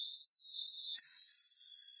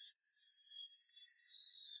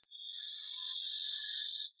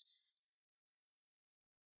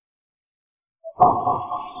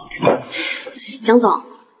江总，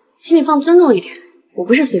请你放尊重一点，我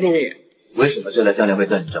不是随便的人。为什么这条项链会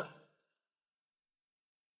在你这？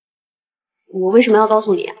我为什么要告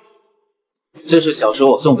诉你？这是小时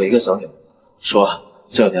候我送给一个小女孩，说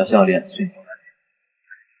这条项链是你送的。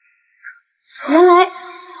原来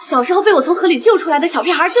小时候被我从河里救出来的小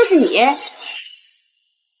屁孩就是你，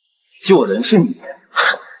救人是你，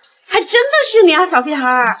还真的是你啊，小屁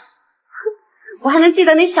孩！我还能记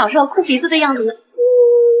得你小时候哭鼻子的样子呢。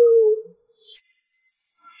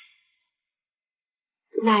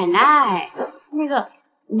奶奶，那个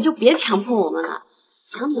你就别强迫我们了，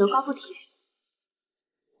强扭又高不提。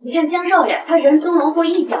你看江少爷，他人中龙凤，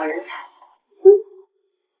一表人才。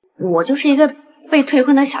我就是一个被退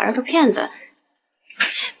婚的小丫头片子，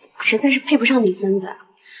实在是配不上你孙子。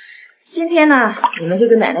今天呢，你们就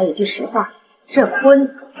跟奶奶一句实话，这婚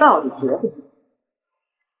到底结不结？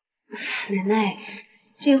奶奶，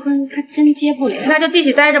这婚他真结不了。那就继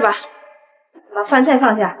续待着吧，把饭菜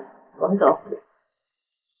放下，我们走。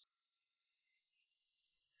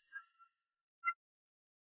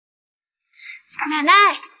奶奶，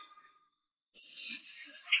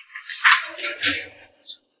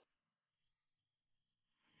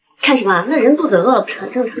看什么？那人肚子饿了不是很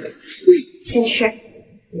正常的？先吃，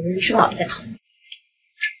你们吃饱了再跑。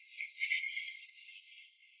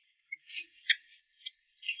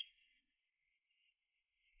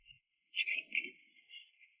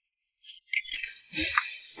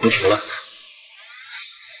不熟了，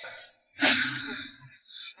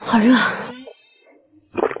好热，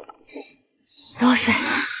让我水。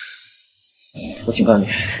我警告你，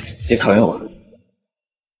别讨厌我。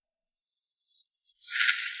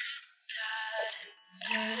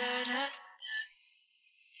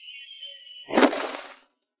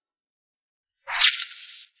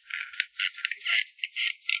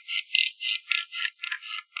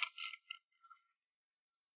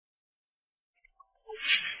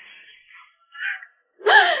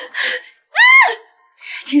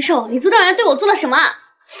禽兽，你昨天晚上对我做了什么？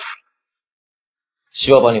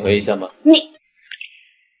需要帮你回忆一下吗？你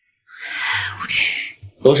无耻！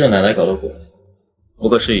都是奶奶搞的鬼。不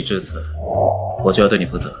过事已至此，我就要对你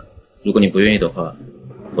负责。如果你不愿意的话，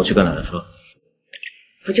我去跟奶奶说。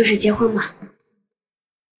不就是结婚吗？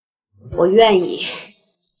我愿意。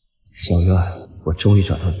小月儿，我终于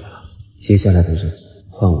找到你了。接下来的日子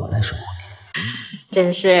换我来守护你。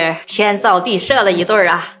真是天造地设的一对儿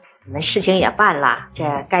啊！你们事情也办了，这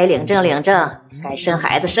该领证领证，该生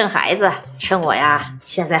孩子生孩子。趁我呀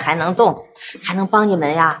现在还能动，还能帮你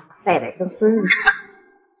们呀带生孙子。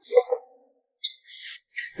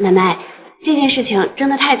奶奶，这件事情真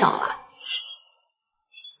的太早了，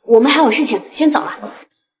我们还有事情，先走了。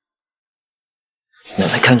奶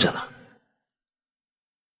奶看着呢。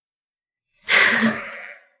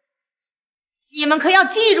你们可要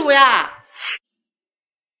记住呀！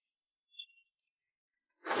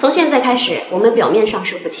从现在开始，我们表面上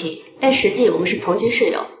是夫妻，但实际我们是同居室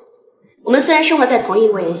友。我们虽然生活在同一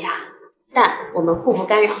屋檐下，但我们互不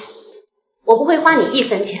干扰。我不会花你1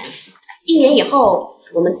分钱，1年以后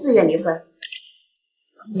我们自愿离婚。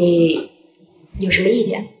你有什么意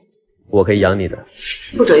见？我可以养你的。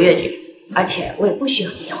不准越矩，而且我也不需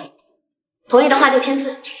要你同意。同意的话就签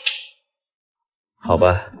字。好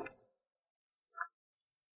吧。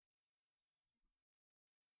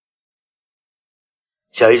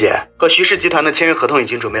小姨姐，和徐氏集团的签约合同已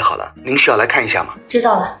经准备好了，您需要来看一下吗？知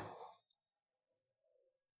道了。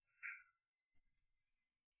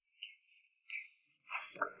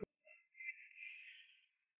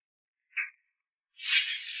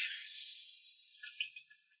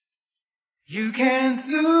You can't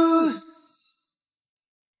lose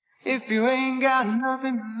if you ain't got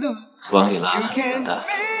nothing to lose. 往里拉，笨蛋！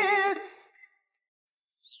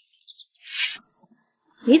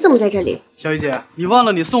你怎么在这里？小雨姐，你忘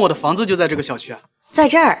了你送我的房子就在这个小区啊？在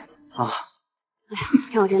这儿啊！哎呀，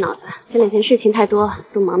看我这脑子，这2天事情太多，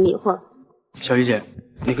都忙迷糊了。小雨姐，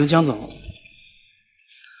你跟江总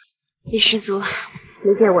你失足，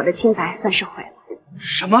没见我的清白算是毁了。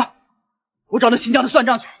什么？我找那姓江的算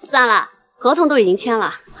账去。算了，合同都已经签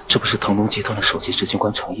了。这不是腾龙集团的首席执行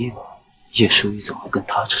官程毅吗？叶淑仪怎么会跟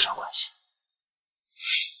他扯上关系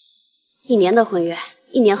？1年的婚约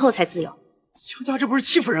，1年后才自由。江家这不是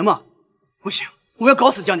欺负人吗？不行，我要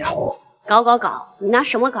搞死江家！搞，你拿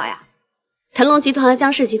什么搞呀？腾龙集团和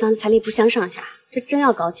江氏集团的财力不相上下，这真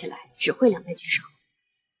要搞起来，只会两败俱伤。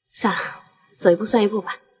算了，走一步算一步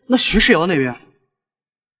吧。那徐世尧那边？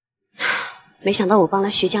没想到我帮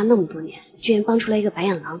了徐家那么多年，居然帮出来一个白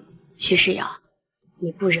眼狼。徐世尧，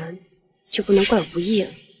你不仁，就不能怪我不义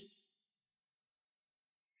了。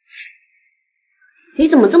你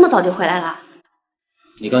怎么这么早就回来了？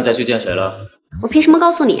你刚才去见谁了？我凭什么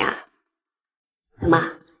告诉你呀？怎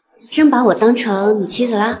么，真把我当成你妻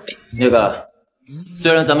子啦？那个，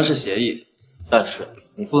虽然咱们是协议，但是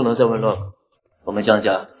你不能再问乱口。我们江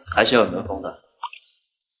家还是要有门风的。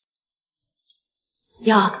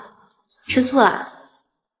哟，吃醋了？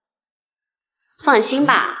放心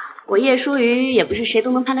吧，我叶舒瑜也不是谁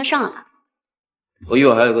都能攀得上的。我一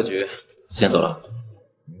会儿还有个局，先走了。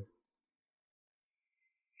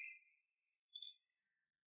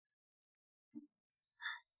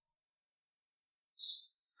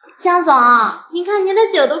江总，您看您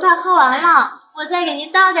的酒都快喝完了，我再给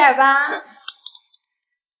您倒点吧。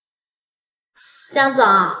江总，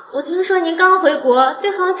我听说您刚回国，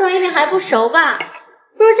对杭州一定还不熟吧？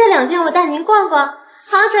不如这2天我带您逛逛，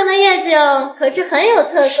杭城的夜景可是很有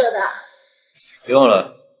特色的。不用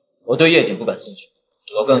了，我对夜景不感兴趣，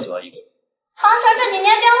我更喜欢一个人。杭城这几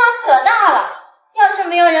年变化可大了，要是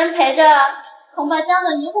没有人陪着，恐怕江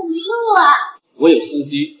总您会迷路啊。我有司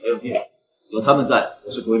机，还有秘书，有他们在，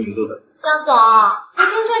我是不会迷路的。江总，我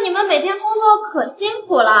听说你们每天工作可辛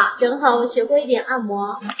苦了，正好我学过一点按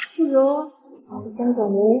摩，不如我给江总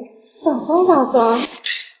您放松放松。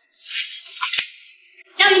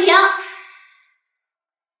江云婷，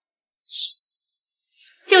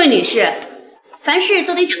这位女士，凡事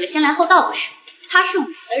都得讲个先来后到不是？他是我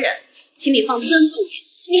的人，请你放尊重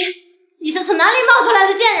点。你是从哪里冒出来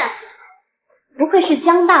的贱人？不愧是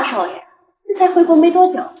江大少爷，这才回国没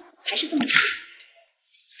多久，还是这么强。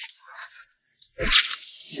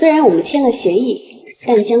虽然我们签了协议，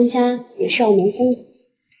但江家也是要门风的，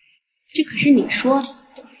这可是你说的。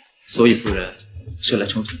所以夫人是来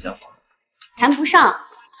冲出江湖？谈不上。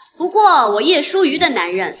不过我叶舒瑜的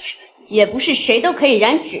男人，也不是谁都可以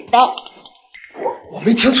染指的。我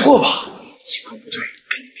没听错吧？情况不对，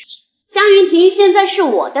跟你没错。江云婷现在是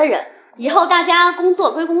我的人，以后大家工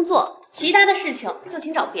作归工作，其他的事情就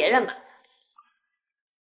请找别人吧。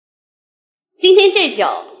今天这酒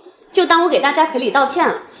就当我给大家赔礼道歉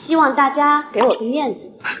了，希望大家给我个面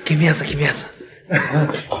子。给面子，给面子。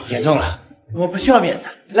严重了，我不需要面子。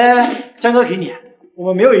来来来，江哥给你，我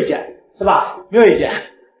们没有意见，是吧？没有意见。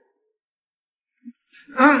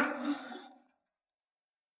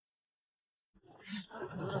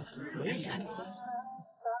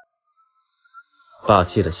霸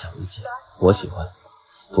气的小御姐，我喜欢。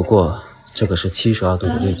不过这个是72度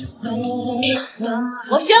的烈酒。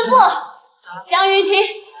我宣布，江云婷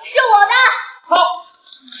是我的。好。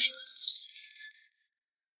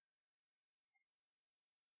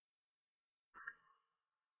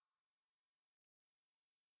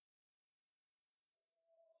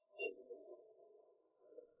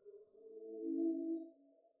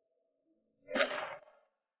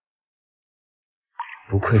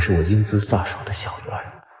不愧是我英姿飒爽的小鱼儿。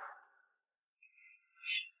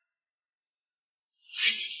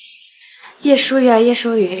叶舒雨啊，叶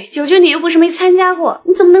舒雨，九局你又不是没参加过，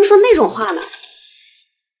你怎么能说那种话呢？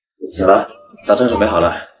行了，早餐准备好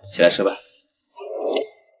了，起来吃吧。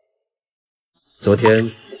昨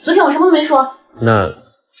天我什么都没说。那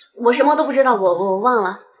我什么都不知道，我忘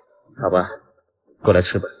了。好吧，过来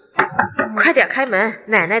吃吧。快点开门，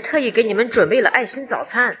奶奶特意给你们准备了爱心早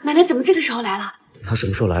餐。奶奶怎么这个时候来了？她什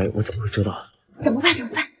么时候来，我怎么会知道？怎么办？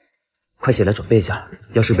快起来准备一下，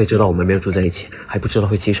要是被知道我们没有住在一起，还不知道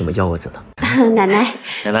会起什么幺蛾子的。奶奶，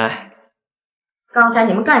奶奶，刚才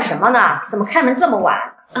你们干什么呢？怎么开门这么晚？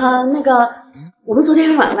那个，我们昨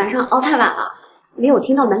天晚上熬太晚了，没有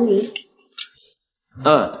听到门铃。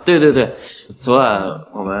对，昨晚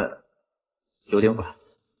我们有点晚。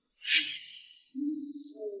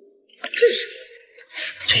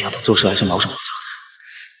这丫头做事还是毛手毛脚的。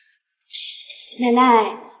奶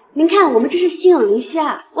奶，您看我们这是心有灵犀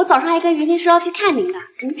啊！我早上还跟云婷说要去看您的，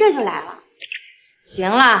您这就来了。行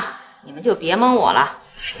了，你们就别蒙我了，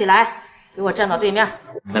起来，给我站到对面。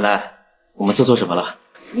奶奶，我们做错什么了？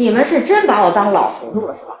你们是真把我当老糊涂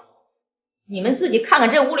了是吧？你们自己看看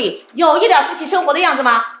这屋里有一点夫妻生活的样子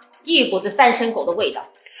吗？一股子单身狗的味道。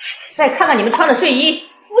再看看你们穿的睡衣，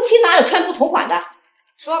夫妻哪有穿不同款的？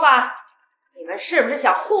说吧，你们是不是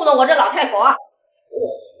想糊弄我这老太婆？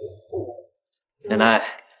奶奶，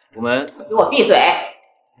我们给我闭嘴！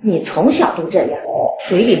你从小都这样，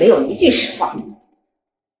嘴里没有一句实话。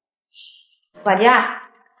管家，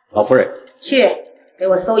老夫人，去给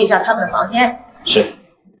我搜一下他们的房间。是。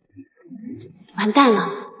完蛋了！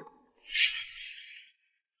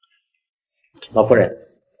老夫人，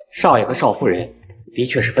少爷和少夫人的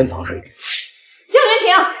确是分房睡。江云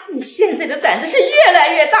婷，你现在的胆子是越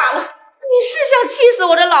来越大了，你是想气死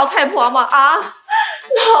我这老太婆吗？啊！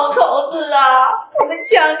老头子啊，我们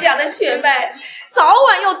江家的血脉早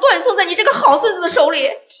晚要断送在你这个好孙子的手里。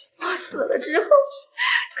我死了之后，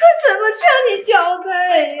可怎么向你交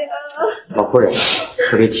代呀？老夫人，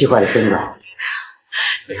可别气坏了身子。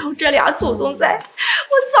有这俩祖宗在，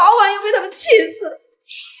我早晚要被他们气死。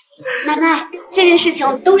奶奶，这件事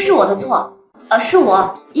情都是我的错，是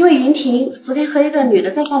我，因为云婷昨天和一个女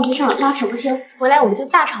的在饭局上拉扯不清，回来我们就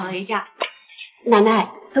大吵了一架。奶奶，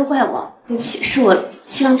都怪我，对不起，是我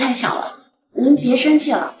气量太小了，您别生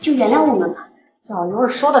气了，就原谅我们吧。小鱼儿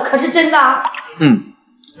说的可是真的？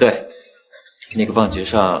对，那个饭局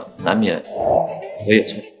上难免我也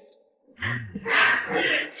错。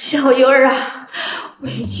小鱼儿啊，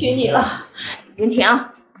委屈你了。云婷，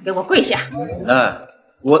给我跪下！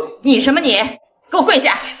你什么你？给我跪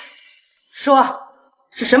下！说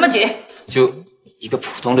是什么局？就一个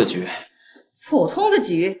普通的局。普通的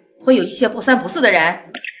局会有一些不三不四的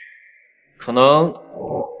人。可能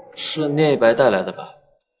是聂白带来的吧。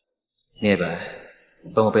聂白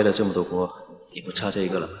帮我背了这么多锅，也不差这一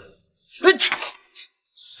个了吧？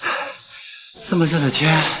这么热的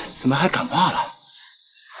天，怎么还感冒了？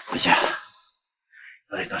不行，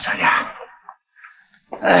我得多擦点。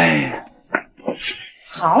哎，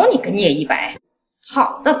好你个聂一白，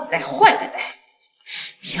好的不带坏的带。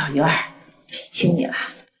小鱼儿，委屈你了。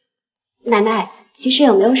奶奶，其实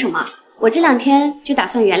也没有什么，我这2天就打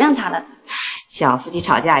算原谅他了。小夫妻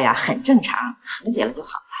吵架呀，很正常，和解了就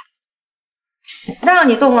好了。让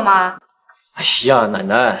你动了吗？哎呀，奶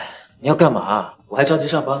奶，你要干嘛？我还着急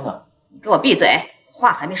上班呢。你给我闭嘴，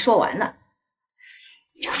话还没说完呢。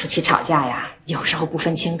这夫妻吵架呀，有时候不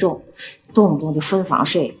分轻重，动不动就分房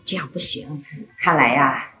睡，这样不行。看来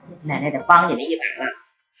呀，奶奶得帮你们一把了。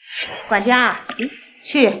管家，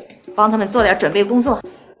去帮他们做点准备工作。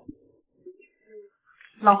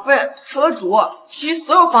老夫人，除了主，其余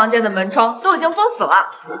所有房间的门窗都已经封死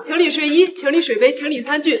了。情侣睡衣、情侣水杯、情侣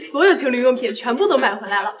餐具，所有情侣用品全部都买回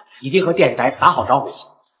来了。已经和电视台打好招呼，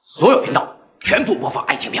所有频道全部播放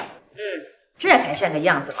爱情片。这才像个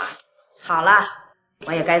样子嘛。好了，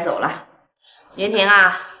我也该走了。云婷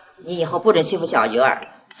啊，你以后不准欺负小鱼儿，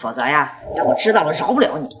否则呀，让我知道了饶不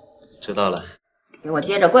了你。知道了。给我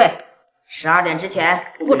接着跪，12点之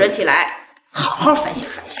前不准起来，好好反省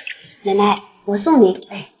反省。奶奶，我送你。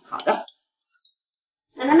哎，好的。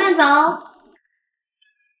奶奶慢走。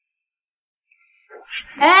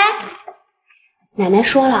哎，奶奶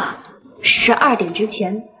说了，12点之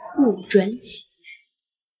前不准起。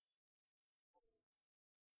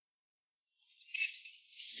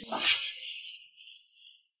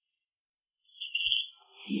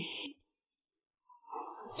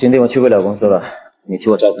今天我去不了公司了，你替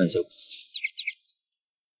我照看一下公司。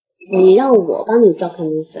你让我帮你照看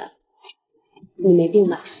公司，你没病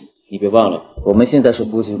吧？你别忘了，我们现在是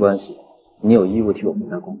夫妻关系，你有义务替我们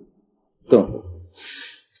打工。更何况，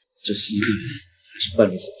这是一个人还是伴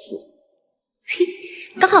侣所赐。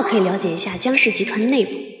刚好可以了解一下江氏集团内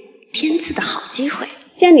部，天赐的好机会。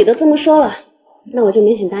既然你都这么说了，那我就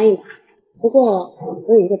勉强答应吧。不过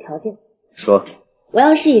我有一个条件。说。我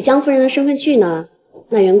要是以江夫人的身份去呢，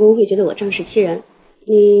那员工会觉得我仗势欺人。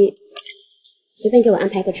你随便给我安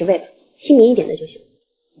排个职位吧，亲民一点的就行。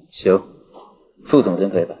行，副总监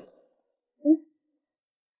可以吧？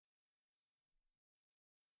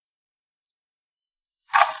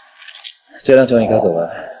这辆车你开走吧，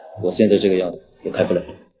我现在这个样子也开不了。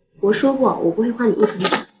我说过，我不会花你1分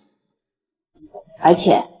钱。而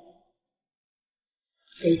且，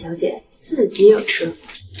本小姐自己有车。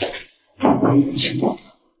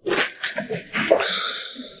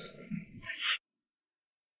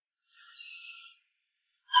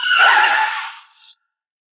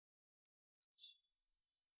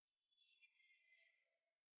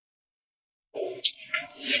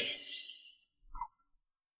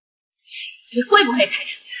你会不会开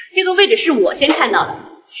车？这个位置是我先看到的。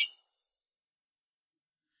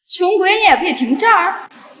穷鬼你也配停这儿？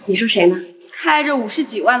你说谁呢？开着50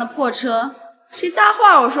几万的破车，谁搭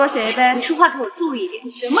话我说谁呗。你说话给我注意一点。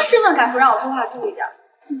你什么身份敢说让我说话注意点？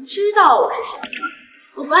你知道我是谁吗？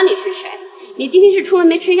我管你是谁，你今天是出门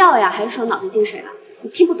没吃药呀，还是说脑子进水了？你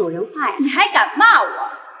听不懂人话呀？你还敢骂我？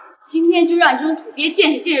今天就让你这种土鳖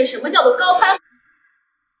见识见识什么叫做高攀。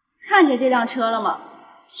看见这辆车了吗？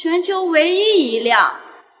全球唯一一辆，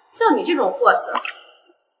像你这种货色，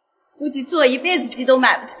估计坐一辈子机都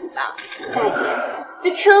买不起吧。大姐，这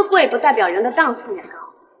车贵不代表人的档次也高。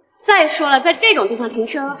再说了，在这种地方停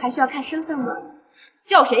车还需要看身份吗？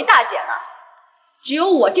叫谁大姐呢？只有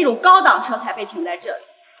我这种高档车才配停在这里。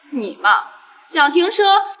你嘛，想停车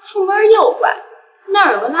出门右拐，那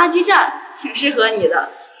儿有个垃圾站，挺适合你的。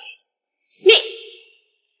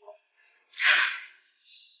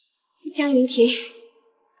江云婷，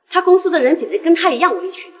他公司的人简直跟他一样委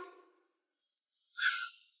屈的。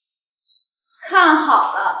看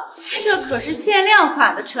好了，这可是限量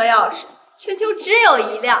款的车钥匙，全球只有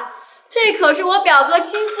1辆，这可是我表哥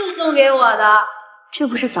亲自送给我的。这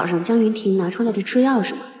不是早上江云婷拿出来的车钥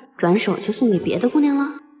匙吗？转手就送给别的姑娘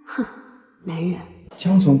了？哼，男人。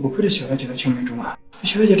江总不愧是小月姐的青梅竹马，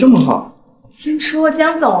小月姐这么好。听说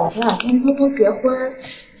江总前2天偷偷结婚，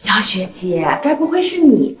小雪姐，该不会是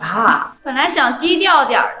你吧？本来想低调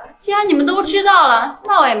点的，既然你们都知道了，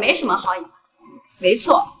那我也没什么好隐瞒。没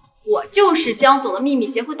错，我就是江总的秘密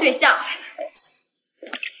结婚对象。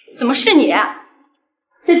怎么是你？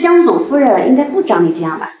这江总夫人应该不长你这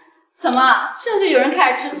样吧？怎么，这就有人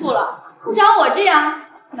开始吃醋了？不长我这样，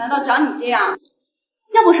难道长你这样？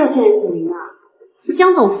要不说天人子灵啊，这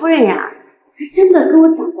江总夫人呀，还真的跟我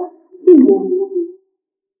长得一模一样。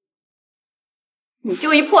你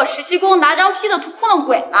就一破实习工，拿张坯的图糊弄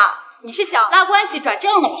鬼呢？你是想拉关系转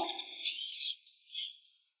正了吗？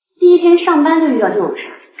第1天上班就遇到这种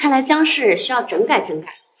事，看来江氏需要整改整改。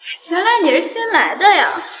原来你是新来的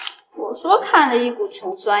呀！我说看着一股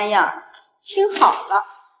穷酸样，听好了，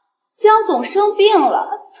江总生病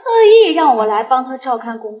了，特意让我来帮他照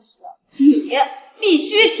看公司，你必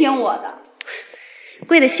须听我的。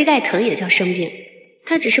跪的膝盖疼也叫生病，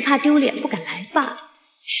他只是怕丢脸不敢来罢了。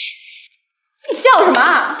你笑什么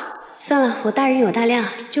啊？算了，我大人有大量，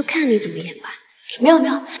就看你怎么演吧。没有，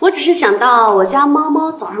我只是想到我家猫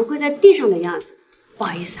猫早上跪在地上的样子，不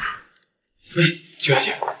好意思啊。喂，秋雅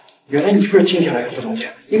姐，原来你就是今天来的副总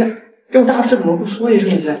监。你看这种大事怎么不说一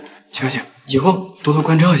声呢？秋雅姐，以后多多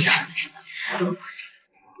关照一下。关照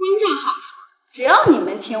好说，只要你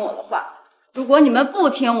们听我的话。如果你们不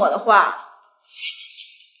听我的话，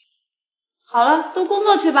好了，都工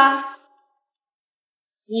作去吧。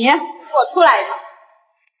你给我出来一趟。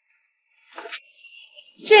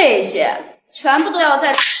这些全部都要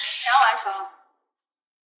在前完成。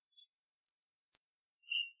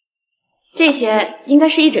这些应该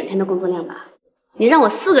是1整天的工作量吧？你让我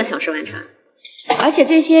4个小时完成，而且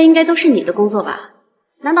这些应该都是你的工作吧？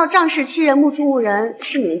难道仗势欺人、目中无人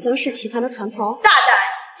是你们江氏集团的传统？大胆！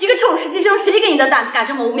一个臭实习生，谁给你的胆子敢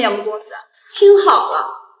这么污蔑我们公司？听好了，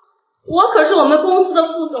我可是我们公司的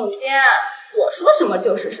副总监，我说什么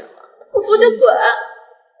就是什么，不服就滚！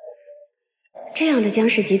这样的江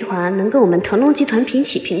氏集团能跟我们腾龙集团平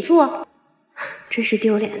起平坐，真是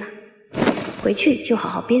丢脸啊！回去就好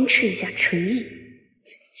好鞭笞一下诚意。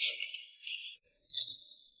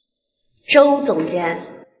周总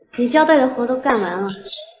监，你交代的活都干完了。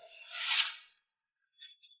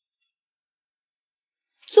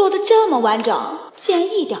做的这么完整，竟然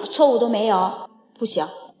一点错误都没有。不行，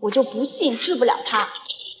我就不信治不了他。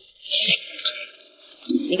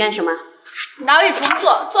你干什么？拿位重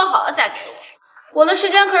做，做好了再给我。我的时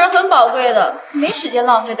间可是很宝贵的，没时间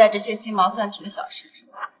浪费在这些鸡毛蒜皮的小事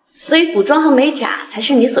上。所以补妆和美甲才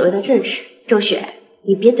是你所谓的正事。周雪，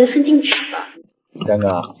你别得寸进尺了。江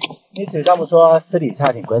哥，你嘴上不说私底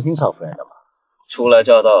下挺关心少夫人的吗？初来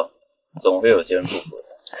乍到，总会有些人不服的。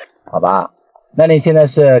好吧，那你现在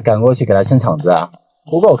是赶过去给他撑场子啊？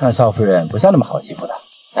不过我看少夫人不像那么好欺负的。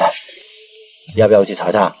哎，要不要我去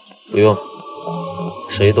查查？不用，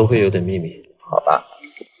谁都会有点秘密。好吧。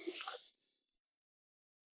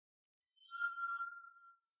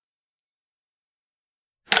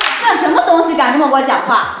算什么东西，敢这么跟我讲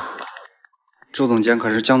话？周总监可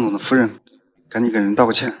是江总的夫人，赶紧给人道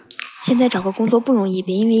个歉。现在找个工作不容易，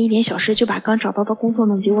别因为一点小事就把刚找到的工作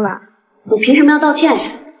弄丢了。我凭什么要道歉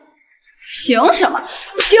呀？凭什么？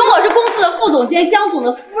凭我是公司的副总监，江总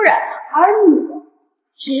的夫人，而你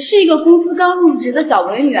只是一个公司刚入职的小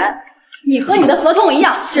文员。你和你的合同一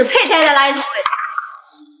样，只配待在垃圾桶里。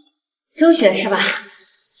周雪是吧？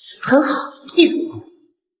很好，记住。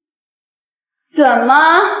怎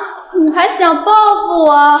么？你还想报复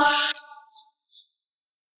我？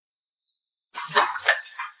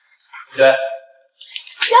对。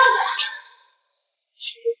江总，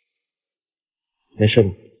没事吧？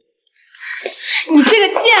你这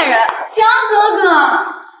个贱人，江哥哥，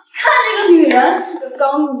看这个女人，这个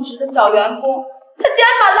刚入职的小员工，她竟然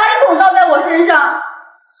把垃圾桶倒在我身上。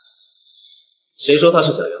谁说他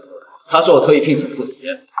是小员工的？他是我特意聘请的副总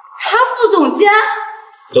监。他副总监？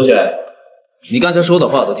周雪，你刚才说的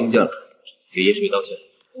话我都听见了，给叶舒道歉。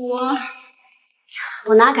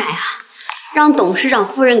我哪敢呀？让董事长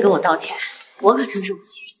夫人给我道歉，我可承受不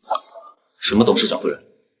起。什么董事长夫人？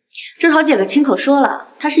周桃姐可亲口说了，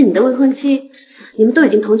她是你的未婚妻，你们都已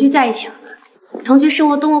经同居在一起了，同居生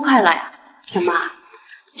活多么快乐呀！怎么，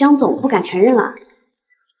江总不敢承认了？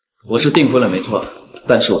我是订婚了没错，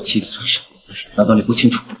但是我妻子出事，难道你不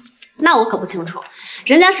清楚？那我可不清楚，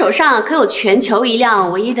人家手上可有全球一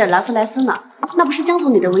辆唯一的劳斯莱斯呢，那不是江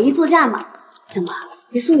总你的唯一座驾吗？怎么，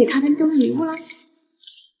你送给他的登门礼物了？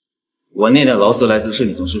我那辆劳斯莱斯是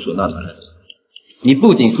你从叔叔那拿来的，你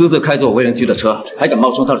不仅私自开着我为人妻的车，还敢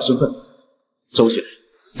冒充他的身份。周雪，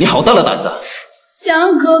你好大的胆子啊！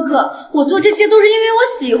江哥哥，我做这些都是因为我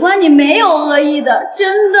喜欢你，没有恶意的，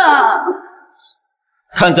真的。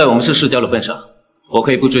看在我们是世交的份上，我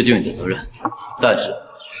可以不追究你的责任，但是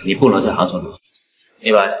你不能在航程留。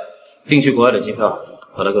另外，订去国外的机票，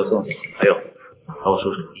把他给我送走。还有，把我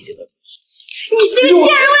叔叔理解的。你这个贱人，我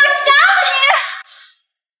要杀死你！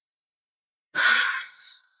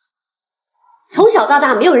从小到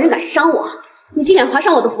大，没有人敢伤我，你竟敢划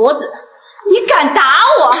伤我的脖子！你敢打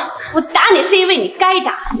我？我打你是因为你该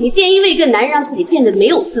打，你竟然因为一个男人让自己变得没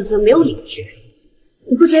有自尊、没有理智，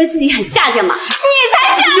你不觉得自己很下贱吗？你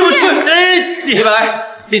才下贱！李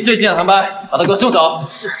白，订最近的航班，把他给我送走。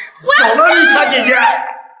是，走了，绿茶姐姐。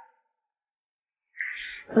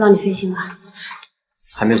不劳你费心了。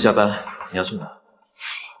还没有下班，你要去哪？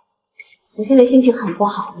我现在心情很不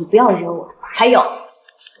好，你不要惹我。还有，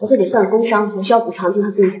我这里算工伤，我需要补偿金和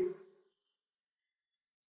病假。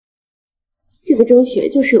这个周雪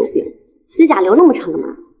就是有病，指甲留那么长干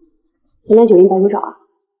嘛？前来90白骨爪啊？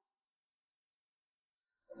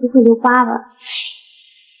不会留疤吧？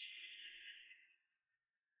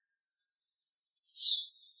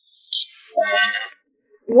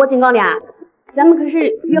我警告你啊，咱们可是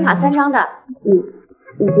约法3章的，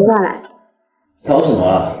你别乱来。吵什么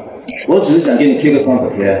啊？我只是想给你贴个创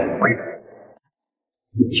可贴。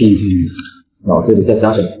听听，脑子里在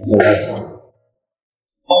想什么？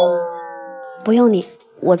不用你，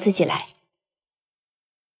我自己来。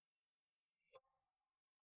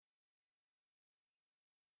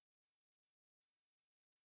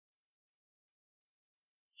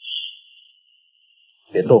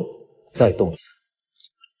别动，再动一下。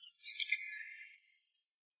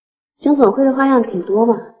江总会的花样挺多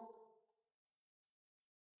嘛。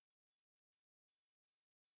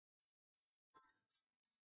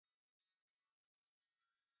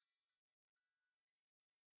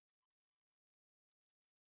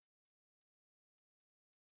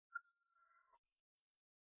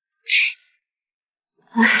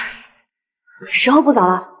时候不早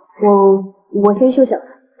了，我先休息了。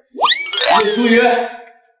叶舒雨，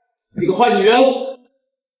那个坏女人！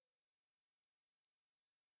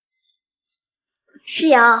诗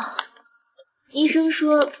瑶，医生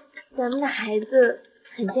说咱们的孩子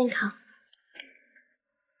很健康。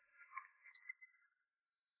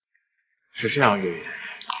是这样，月月，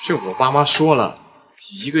这我爸妈说了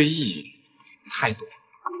，1个亿太多。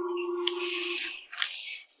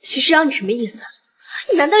许诗瑶，你什么意思？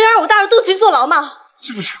你难道要让我大着肚子去坐牢吗？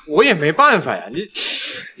这不是，我也没办法呀。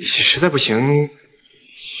你实在不行，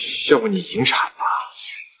要不你引产吧？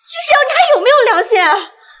许诗瑶，你还有没有良心？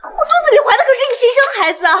我肚子里怀的可是你亲生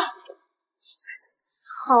孩子啊！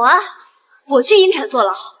好啊，我去引产坐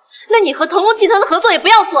牢，那你和腾龙集团的合作也不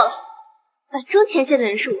要做了。反正牵线的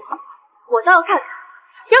人是我，我倒要看看，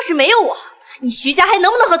要是没有我，你徐家还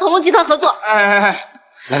能不能和腾龙集团合作？哎，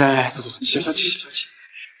来，坐，小气。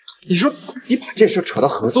你说你把这事扯到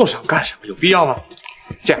合作上干什么？有必要吗？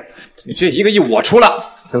这样，你这1个亿我出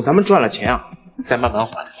了，等咱们赚了钱啊，再慢慢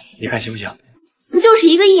还，你看行不行？不就是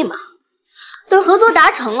1个亿吗？等合作达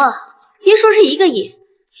成了，别说是1个亿，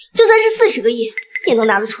就算是40个亿也能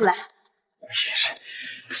拿得出来。也是，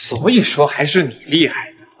所以说还是你厉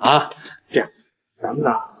害的啊！这样，咱们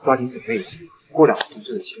呢抓紧准备一下，过2天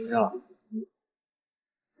就得签约了。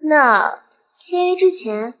那签约之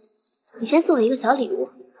前，你先送我一个小礼物，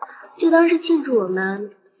就当是庆祝我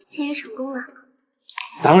们签约成功了。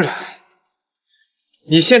当然，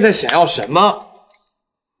你现在想要什么，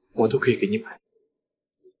我都可以给你买。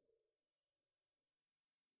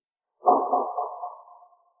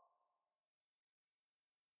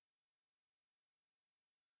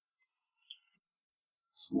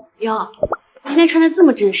哟，今天穿的这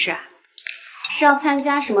么正式，是要参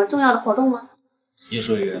加什么重要的活动吗？叶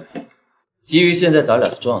舒雨，基于现在咱俩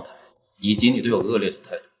的状态，以及你对我恶劣的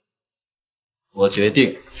态度，我决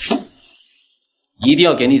定一定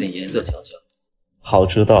要给你点颜色瞧瞧。好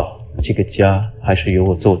知道这个家还是由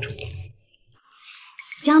我做主。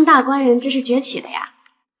江大官人真是崛起了呀，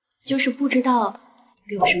就是不知道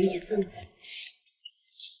给我什么颜色呢？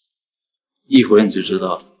一会儿你就知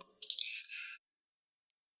道了。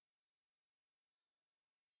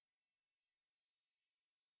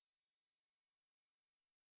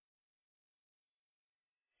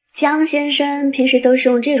江先生平时都是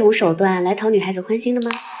用这种手段来讨女孩子欢心的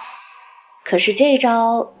吗？可是这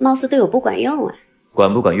招貌似对我不管用啊。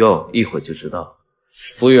管不管用，一会儿就知道。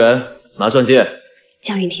服务员，拿钻戒。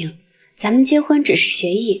江云婷，咱们结婚只是协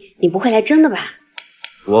议，你不会来争的吧？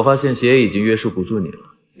我发现协议已经约束不住你了，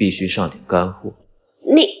必须上点干货。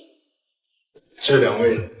你这2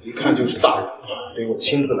位一看就是大人，得我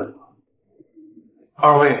亲自来。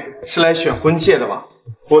2位是来选婚戒的吧？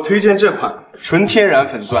我推荐这款纯天然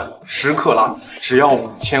粉钻，10克拉，只要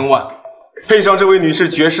5000万，配上这位女士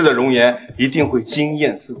绝世的容颜，一定会惊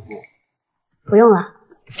艳四座。不用了，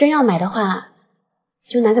真要买的话，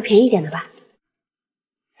就拿个便宜点的吧。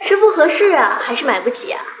是不合适啊，还是买不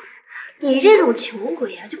起啊？你这种穷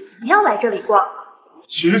鬼啊，就不要来这里逛了。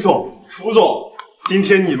徐总、楚总，今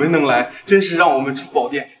天你们能来，真是让我们珠宝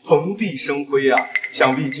店蓬荜生辉啊！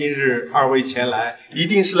想必今日2位前来，一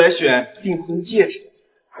定是来选订婚戒指的。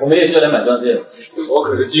我们也是来买钻戒的。我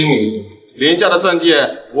可是经理，廉价的钻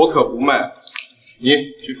戒我可不卖。你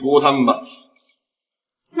去服务他们吧。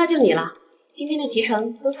那就你了，今天的提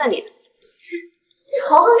成都算你的。你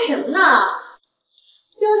豪横什么呢？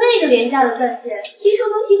就那个廉价的钻戒，提成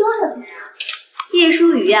能提多少钱啊？叶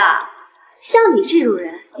舒雨呀，像你这种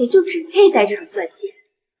人，也就只配戴这种钻戒。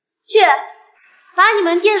去，把你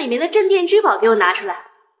们店里面的镇店之宝给我拿出来。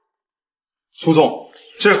楚总，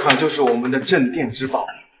这款就是我们的镇店之宝，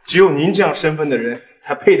只有您这样身份的人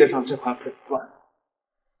才配得上这款粉钻。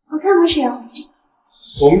好看吗，沈阳？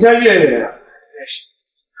我们家月月呀，也是。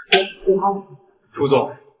楚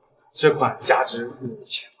总，这款价值5000万。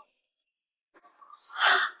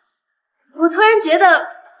我突然觉得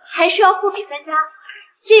还是要货比三家，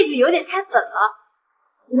这个有点太粉了。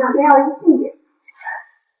你两边要一个细点。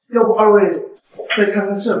要不2位再看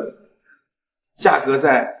看这个，价格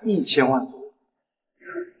在1000万左右。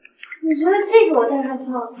你觉得这个我戴上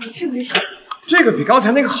去后，你是不是喜欢？这个比刚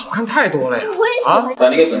才那个好看太多了呀！我也喜欢。把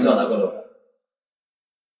那个粉钻拿过来。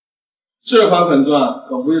这款粉钻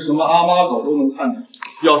可不是什么阿妈狗都能看的，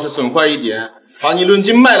要是损坏一点，把你论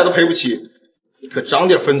斤卖了都赔不起。你可长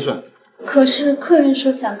点分寸。可是客人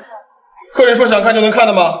说想看。客人说想看就能看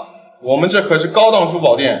的吗？我们这可是高档珠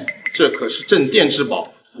宝店，这可是镇店之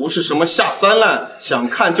宝，不是什么下三滥想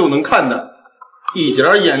看就能看的，一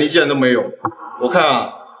点眼力见都没有。我看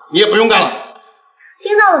啊，你也不用干了。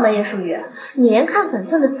听到了吗，叶舒雨？你连看粉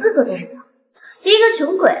钻的资格都没有。一个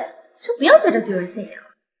穷鬼就不要在这丢人现眼了。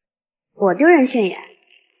我丢人现眼？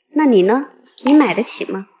那你呢？你买得起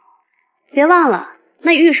吗？别忘了，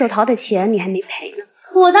那预售桃的钱你还没赔呢。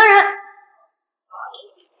我当然，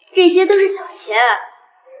这些都是小钱。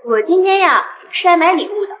我今天呀是来买礼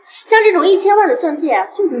物的，像这种1000万的钻戒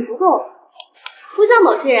就已经足够了，不像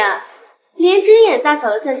某些人连针眼大小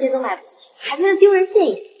的钻戒都买不起，还在那丢人现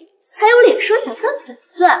眼，还有脸说想分粉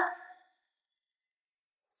钻。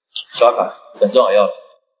刷卡，粉钻我要了。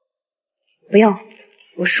不用，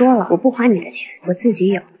我说了，我不花你的钱，我自己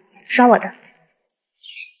有，刷我的。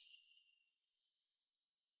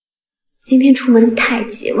今天出门太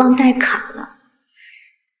急，忘带卡了。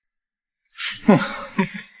哼。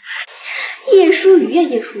叶舒雨呀，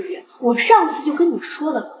叶舒雨，我上次就跟你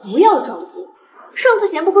说了，不要装逼。上次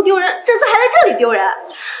嫌不够丢人，这次还来这里丢人，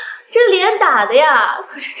这脸打的呀，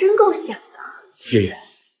可是真够响的。月月，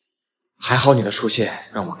还好你的出现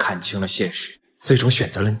让我看清了现实，最终选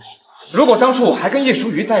择了你。如果当初我还跟叶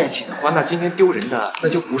舒雨在一起的话，那今天丢人的那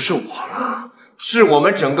就不是我了，是我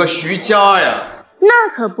们整个徐家呀。那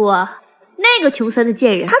可不，那个穷酸的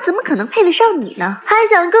贱人，他怎么可能配得上你呢？还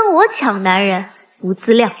想跟我抢男人，不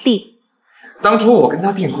自量力。当初我跟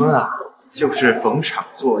他订婚啊，就是逢场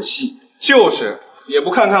作戏，就是也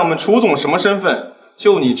不看看我们楚总什么身份，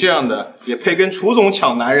就你这样的也配跟楚总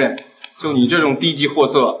抢男人？就你这种低级货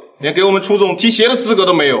色，连给我们楚总提鞋的资格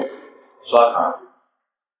都没有。刷卡。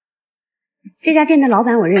这家店的老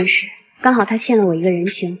板我认识，刚好他欠了我一个人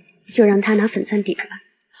情，就让他拿粉钻抵了。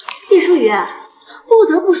叶舒雨，不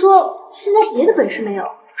得不说，现在别的本事没有，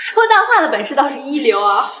说大话的本事倒是一流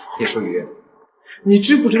啊。叶舒雨，你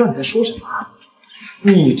知不知道你在说什么？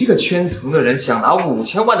你这个圈层的人想拿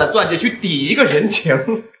5000万的钻戒去抵一个人情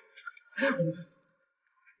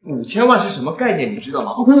，5000万是什么概念？你知道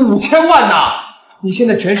吗？5000万呐！你现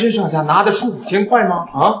在全身上下拿得出5000块吗？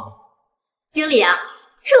啊！经理啊，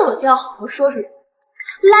这我就要好好说说你。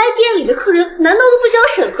来店里的客人难道都不需要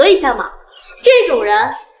审核一下吗？这种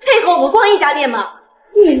人配合我们逛一家店吗？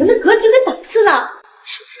你们的格局跟档次呢？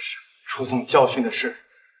是，楚总教训的是，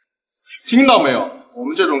听到没有？我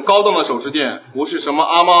们这种高档的首饰店，不是什么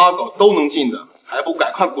阿猫阿狗都能进的，还不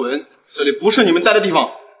赶快滚！这里不是你们待的地方。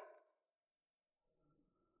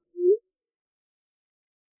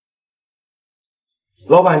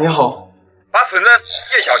老板您好，把粉钻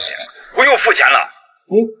叶小姐，不用付钱了。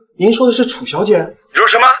您说的是楚小姐？你说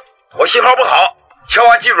什么？我信号不好，千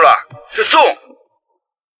万记住了，是送。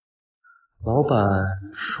老板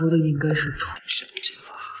说的应该是楚小姐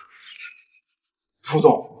吧？楚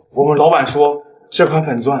总，我们老板说这款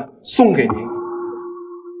粉钻送给您。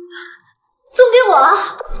送给我？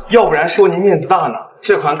要不然说您面子大呢。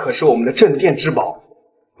这款可是我们的镇店之宝，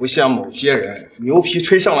不像某些人牛皮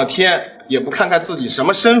吹上了天，也不看看自己什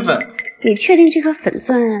么身份。你确定这颗粉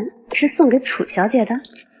钻是送给楚小姐的？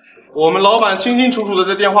我们老板清清楚楚的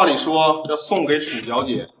在电话里说要送给楚小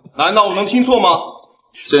姐，难道我能听错吗？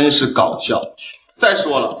真是搞笑。再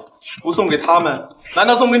说了，不送给他们，难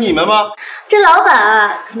道送给你们吗？这老板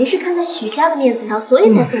啊，肯定是看在许家的面子上，所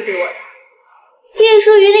以才送给我的。叶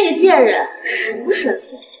舒雨那个贱人，什么身份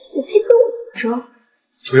也配跟我争？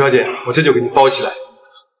楚小姐，我这就给你包起来。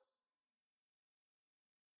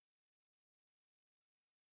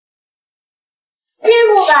谢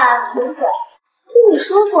幕吧，楚总。跟你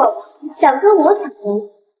说过了，想跟我抢东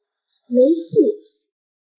西，没戏。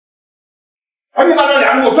赶紧把这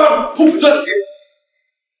俩人给我抓住，偷粉钻的人！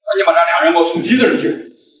赶紧把这俩人给我送急诊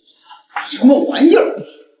去！什么玩意儿？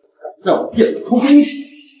在我店里偷东西！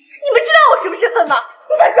你们知道我什么身份吗？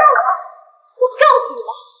你敢撞我？我告诉你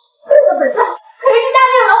们，这个粉钻可是这家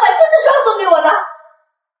店的老板真的是要送给我的。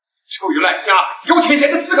臭鱼烂虾，有舔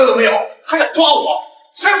钱的资格都没有，还敢抓我？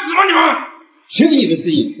想死吗你们？谁以为自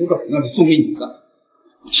己这个粉钻是送给你的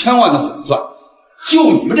？1000万的粉钻，就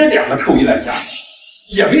你们这两个臭鱼烂虾，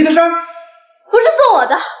也配得上？不是送我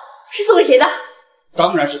的，是送给谁的？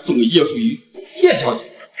当然是送给叶淑仪，叶小姐。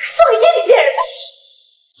送给这个贱人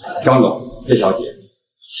的。张总，叶小姐，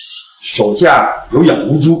手下有养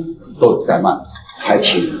无猪，都有怠慢，还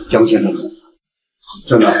请江先生认错。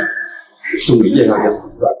真的，送给叶小姐的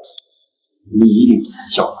粉钻，你一定不能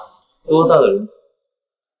笑话。多大的人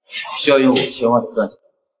需要用5000万的钻戒？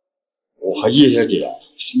我和叶小姐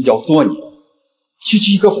深交多年，区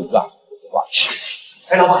区一颗粉钻不足挂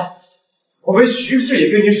齿。哎，老板，我们徐氏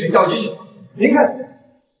也跟您神交已久，您看，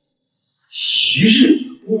徐氏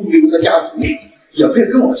无名的家族也配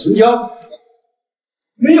跟我神交？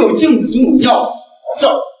没有镜子总有尿，这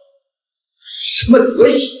什么德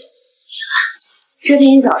行？行了，这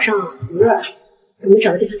天早上不热了，我们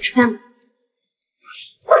找个地方吃饭吧。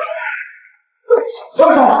松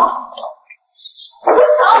手！松手！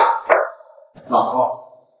老头，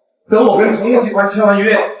等我跟红木集团签完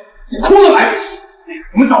约，你哭都来不及。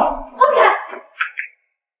我们走。放开！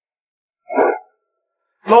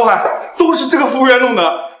老板，都是这个服务员弄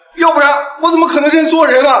的，要不然我怎么可能认错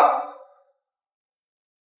人啊？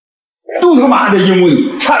都他妈的因为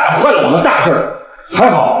你，差点坏了我的大事儿。还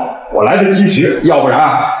好我来得及时，要不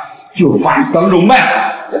然就把你当肉卖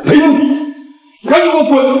了，我赔不起。赶紧给我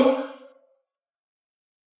滚！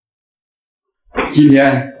今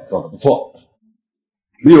天做的不错，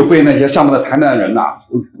没有被那些上门的谈判人呐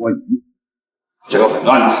说你。这个粉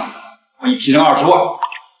钻呢，我一提成20万，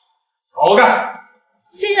好好干。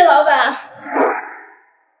谢谢老板。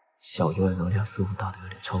小月能量似乎大的有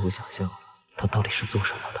点超乎想象了，她到底是做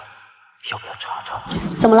什么的？要不要查查？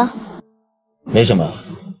怎么了？没什么，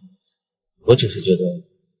我只是觉得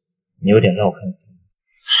你有点让我看不懂。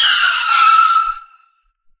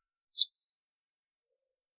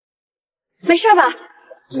没事吧？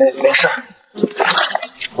没事。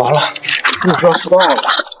完了，目标失败了。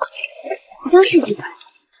江氏集团，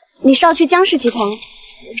你是要去江氏集团？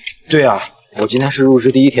对啊，我今天是入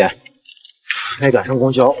职第1天，没赶上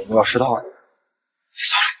公交，我要迟到了。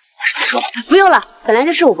算了，还是打车吧。不用了，本来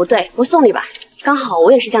就是我不对，我送你吧。刚好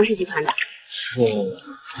我也是江氏集团的。这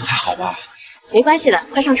不太好吧？没关系的，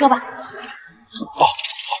快上车吧。哦，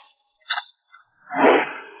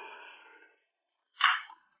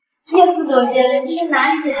叶副总监，这是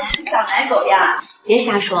哪里捡来的小奶狗呀？别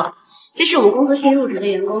瞎说，这是我们公司新入职的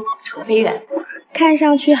员工楚飞远，看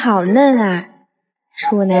上去好嫩啊，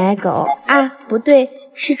楚奶狗啊，不对，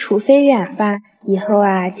是楚飞远吧？以后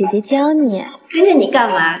啊，姐姐教你。跟着你干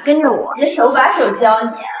嘛？跟着我，姐手把手教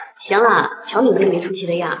你。行了，瞧你那没出息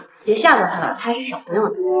的样，别吓着他了，他还是小朋友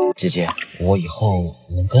呢。姐姐，我以后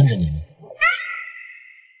能跟着你吗？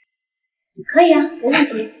可以啊，没问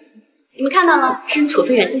题。你们看到了，是楚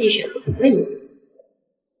飞远自己选的，不问你。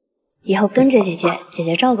以后跟着姐姐，姐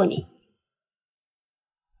姐照顾你。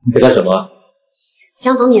你在干什么？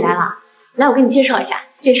江总，你来了，来，我给你介绍一下，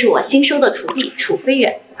这是我新收的徒弟楚飞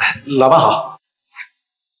远。老板好。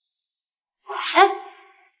哎，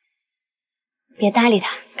别搭理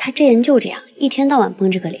他，他这人就这样，一天到晚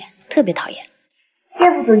绷着个脸，特别讨厌。叶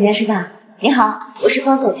副总监是吧？你好，我是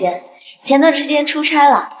方总监，前段时间出差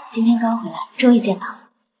了，今天刚回来，终于见到。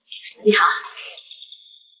你好。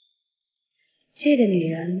这个女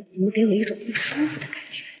人怎么给我一种不舒服的感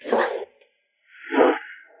觉？怎么？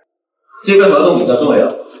这份合同比较重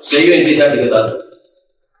要，谁愿意接下这个单子？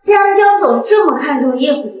既然江总这么看重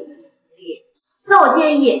叶副总监的能力，那我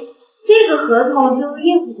建议这个合同就由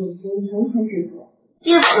叶副总监全权执行。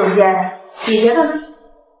叶副总监，你觉得呢？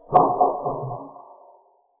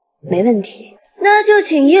没问题。那就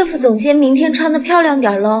请叶副总监明天穿得漂亮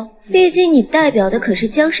点喽，毕竟你代表的可是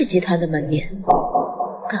江氏集团的门面。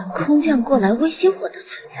敢空降过来威胁我的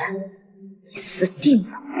存在，你死定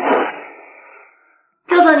了！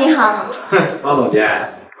周总你好。方总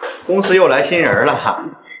监，公司又来新人了哈。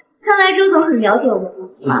看来周总很了解我们公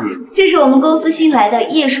司嘛。这是我们公司新来的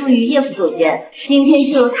叶舒瑜叶副总监，今天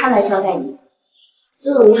就由他来招待你。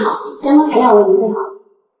周总你好，相关材料我已经备好了，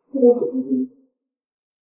这边请。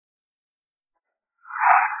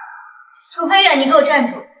楚飞远，你给我站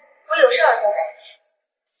住！我有事要交代你。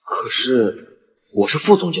可是我是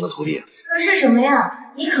副总监的徒弟。可是什么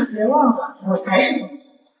呀？你可别忘了，我才是总监。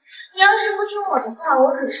你要是不听我的话，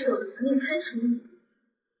我可是有权利开除你。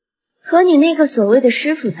和你那个所谓的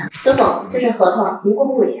师傅呢？周总，这是合同，您过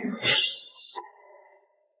目一下。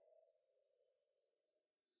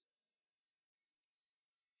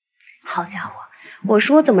好家伙，我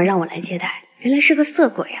说怎么让我来接待，原来是个色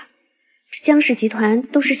鬼啊！这江氏集团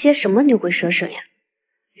都是些什么牛鬼蛇神呀？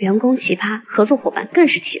员工奇葩，合作伙伴更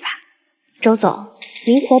是奇葩。周总，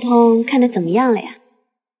您合同看得怎么样了呀？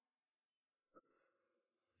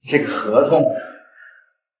这个合同，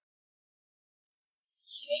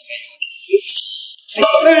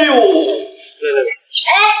哎呦，哎，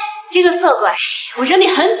这个色鬼，我忍你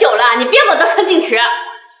很久了，你别给我得寸进尺。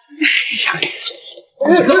你想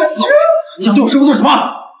对我师傅做什么？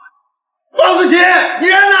方思琪，你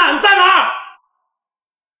人呢？你在哪儿？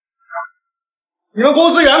你们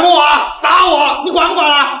公司员工啊，打我，你管不管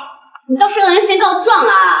啊？你倒是让人先告状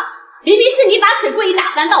啊！明明是你把水故意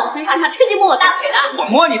打翻到我身上，还趁机摸我大腿的。我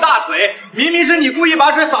摸你大腿，明明是你故意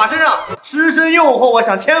把水洒身上，失身诱惑我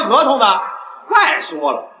想签合同的。快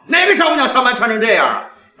说了，哪个小姑娘上班穿成这样啊？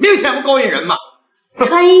明显不勾引人嘛！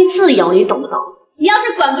穿衣自由，你懂不懂？你要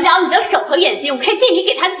是管不了你的手和眼睛，我可以替你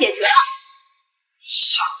给他解决了。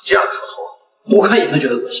像你这样的出头，多看一眼都觉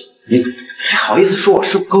得恶心。你还好意思说我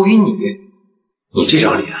师傅勾引你？你这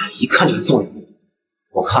张脸一看就是做人，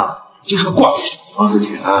我看就是个惯犯。王思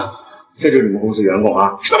琪啊，这就是你们公司员工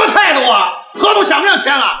啊，什么态度啊？合同想不想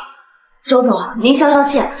签了？周总，您消消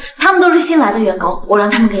气，他们都是新来的员工，我让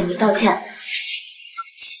他们给您道歉。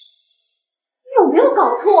你有没有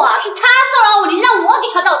搞错啊？是他骚扰我，你让我给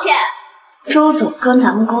他道歉。周总跟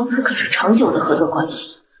咱们公司可是长久的合作关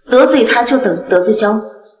系，得罪他就等于得罪江总，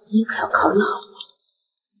你可要考虑好。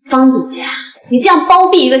方总监，你这样包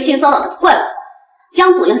庇一个性骚扰的惯犯，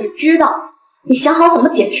江总要是知道，你想好怎么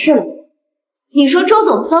解释了吗？你说周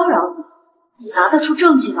总骚扰你，你拿得出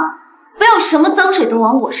证据吗？不要什么脏水都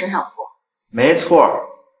往我身上泼。没错，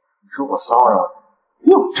你说我骚扰你，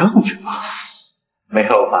你有证据吗？没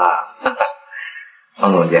有吧？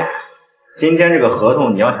方总监，今天这个合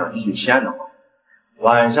同你要想继续签的话，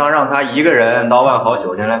晚上让他一个人到万豪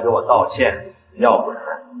酒店来给我道歉，要不然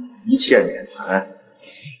一切免谈。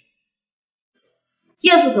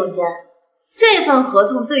叶副总监，这份合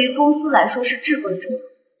同对于公司来说是至关重要的，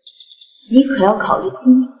你可要考虑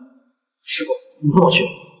清楚。师傅，你跟我去。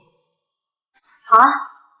好啊，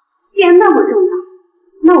既然那么重要，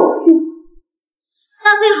那我去。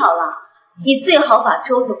那最好了，你最好把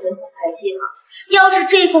周总给哄开心了。要是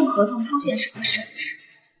这份合同出现什么闪失，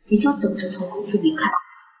你就等着从公司离开。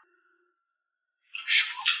师傅，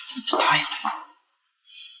你怎么就答应了呀？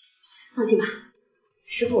放心吧，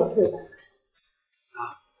师傅我自有办法。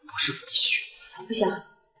我师傅一起去。不行，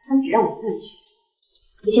他们只让我一个人去。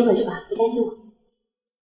你先回去吧，别担心我。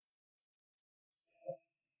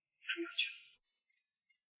注意安全。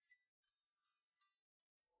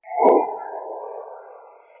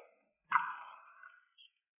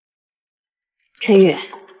陈宇，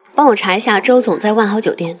帮我查一下周总在万豪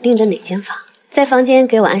酒店订的哪间房，在房间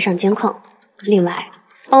给我安上监控。另外，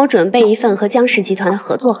帮我准备一份和江氏集团的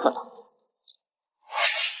合作合同。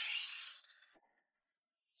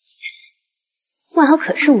万豪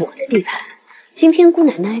可是我的地盘，今天姑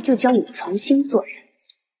奶奶就教你们重新做人。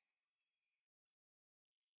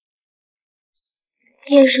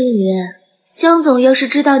叶诗雨，江总要是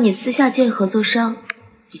知道你私下见合作商，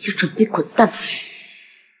你就准备滚蛋吧。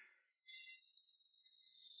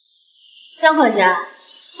江管家，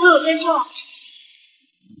我有监控。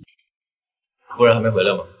夫人还没回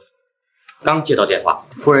来吗？刚接到电话，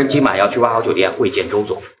夫人今晚要去万豪酒店会见周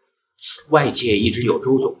总。外界一直有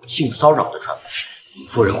周总性骚扰的传闻，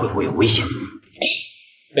夫人会不会有危险？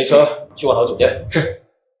备车去万豪酒店。是。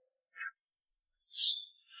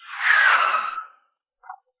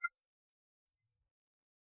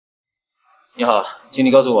你好，请你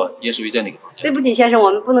告诉我叶淑仪在哪个房间？对不起，先生，我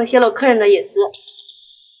们不能泄露客人的隐私。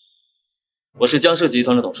我是江氏集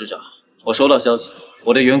团的董事长，我收到消息，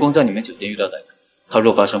我的员工在你们酒店遇到歹徒，他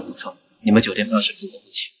若发生不测，你们酒店办事负责不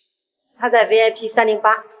起。他在 VIP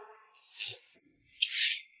 308。谢谢。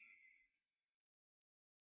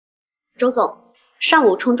周总，上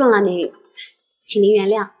午冲撞了您，请您原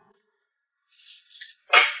谅。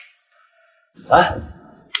来，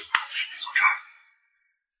坐这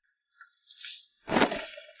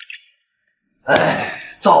儿。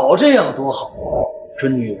哎，早这样多好，这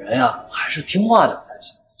女人呀，还是听话点才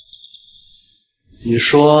行。你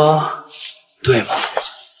说对吗？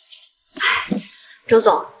周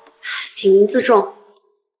总，请您自重。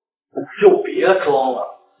就别装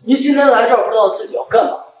了，你今天来这儿不知道自己要干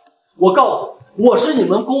嘛。我告诉你，我是你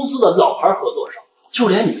们公司的老牌合作商，就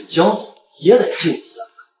连你们江总也得敬你3分。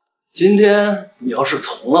今天你要是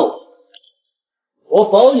从了我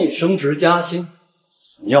保你升职加薪；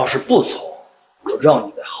你要是不从，我让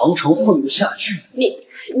你在杭城混不下去。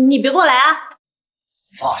你别过来啊！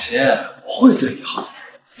放心，我会对你好。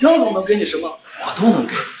江总能给你什么，我都能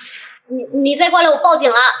给你。你再过来，我报警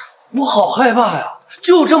了！我好害怕呀！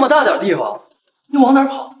就这么大点地方，你往哪儿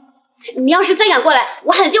跑？你要是再敢过来，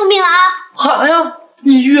我喊救命了啊！喊呀！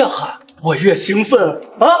你越喊，我越兴奋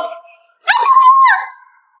啊！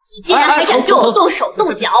你竟然还敢对我动手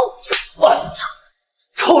动脚！我操！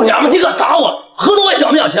臭娘们，你敢打我？合同我想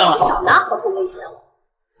不想签了？少拿合同威胁我！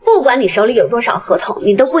不管你手里有多少合同，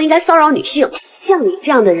你都不应该骚扰女性。像你这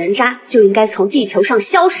样的人渣，就应该从地球上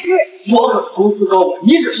消失。我可是公司高管，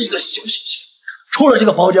你只是一个小小。出了这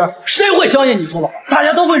个包间，谁会相信你说的话？大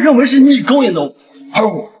家都会认为是你勾引的我，而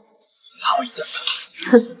我好一点。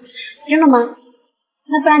哼，真的吗？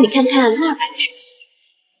那不然你看看那儿拍的是谁？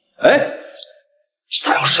哎，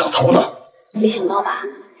咋有摄像头呢？没想到吧？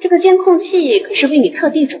这个监控器可是为你特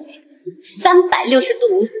地准备的，360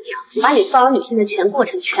度无死角，把你骚扰女性的全过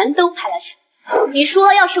程全都拍了下来。你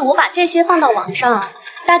说，要是我把这些放到网上，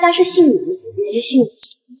大家是信你还是信我？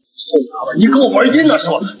臭娘们，你跟我玩阴呢是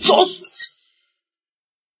吧？找死！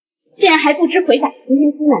竟然还不知悔改！今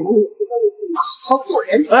天姑奶奶也知道你怎么好好做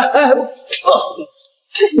人。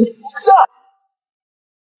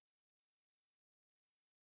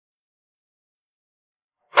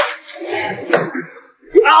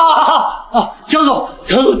江总，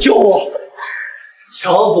江总救我！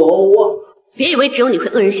江总，我别以为只有你会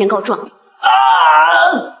恶人先告状。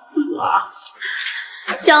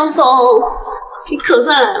江总，你可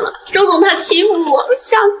算来了！周总他欺负我，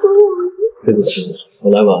吓死我了！对不起，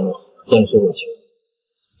我来晚了，让你受委屈。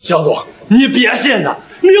江总，你别信他，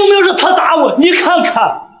明明是他打我，你看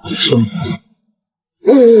看。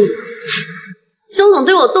周总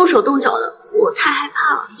对我动手动脚的，我太害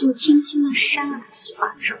怕了，就轻轻的扇了他几巴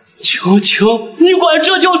掌。轻轻？你管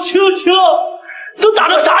这叫轻轻？都打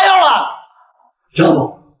成啥样了？江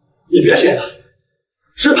总，你别信他，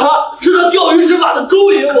是他钓鱼执法，他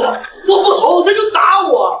勾引我，我不从他就打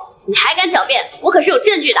我。你还敢狡辩？我可是有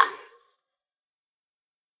证据的。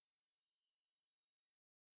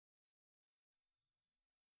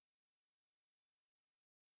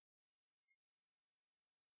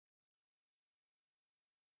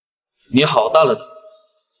你好大的胆子，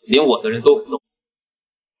连我的人都不动。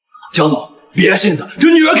江总，别信他，这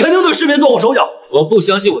女人肯定对市民做我手脚。我不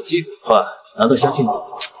相信我妻子的话，难道相信你？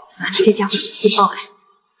你这家伙自爆哎！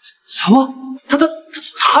什么？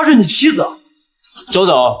她是你妻子？周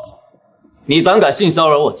总，你胆敢性骚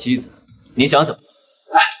扰我妻子，你想怎么死？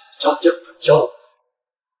哎，江总，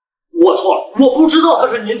我错了，我不知道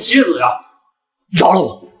她是您妻子呀，饶了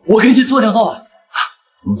我，我给你做点饭。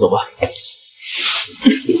我们走吧。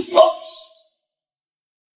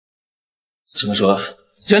这么说，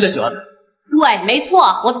真的喜欢他？对，没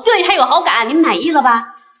错，我对你还有好感，你满意了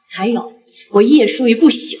吧？还有，我叶舒雨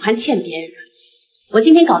不喜欢欠别人的，我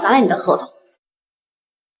今天搞砸了你的合同，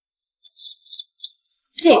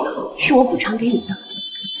这个是我补偿给你的。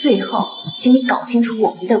最后，请你搞清楚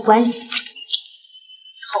我们的关系，以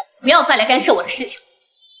后不要再来干涉我的事情。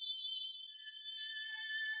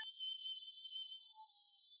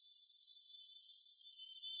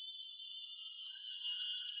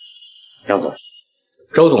江总，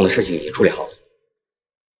周总的事情也处理好了。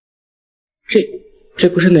这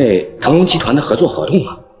不是那腾龙集团的合作合同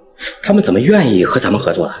吗？他们怎么愿意和咱们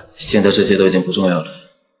合作的？现在这些都已经不重要了，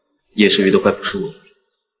叶时雨都快不是我了。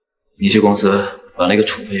你去公司把那个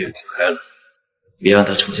处分员给开了，别让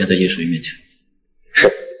他出现在叶时雨面前。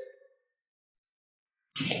是。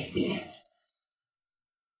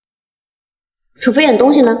处分员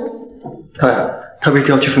东西呢？他被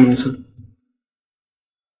调去分公司。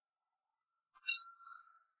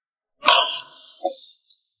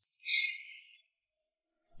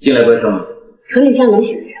进来关上吗？可你这样能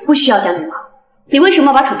行的人不需要讲礼貌。你为什么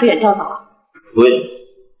要把处分员调走啊？为什么？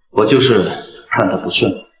我就是看他不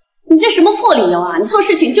顺眼。你这什么破理由啊？你做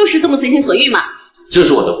事情就是这么随心所欲吗？这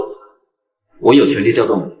是我的公司，我有权利调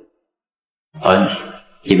动你，而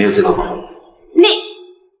你没有资格管我。你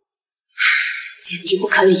简直不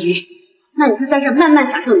可理喻！那你就在这儿慢慢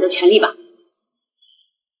享受你的权利吧。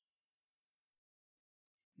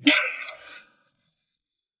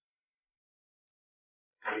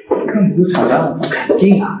跟你吵架了？肯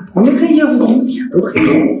定啊，你们跟叶副总一点都可以。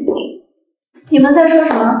你们在说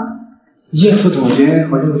什么？叶副总监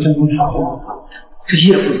和这个江总吵架，这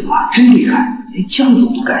叶副总啊真厉害，连江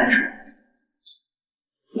总都敢惹。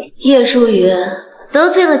叶舒雨，得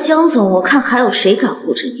罪了江总，我看还有谁敢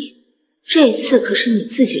护着你？这次可是你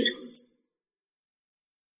自己惹死。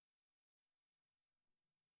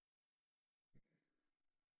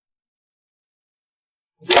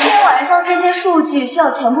今天晚上这些数据需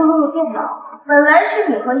要全部录入电脑，本来是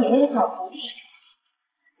你和你那个小徒弟一起，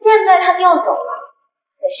现在他调走了，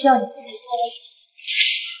得需要你自己做的。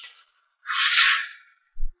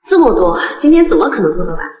这么多，今天怎么可能做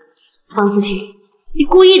得完？方思晴，你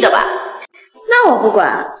故意的吧？那我不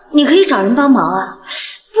管，你可以找人帮忙啊。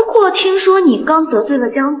不过听说你刚得罪了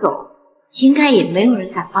江总，应该也没有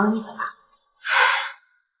人敢帮你的吧？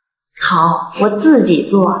好，我自己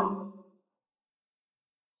做。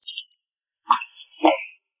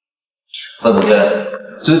方总监，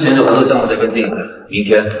之前的合作项目再跟进一下，明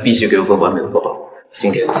天必须给我份完美的报告。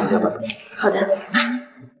今天先下班。好的。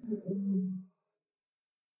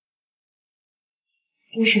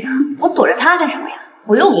真是的，我躲着他干什么呀？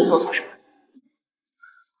我又没做错什么。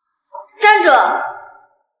站住！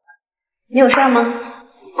你有事吗？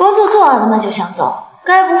工作做完了吗？就想走？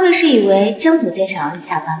该不会是以为江总监想让你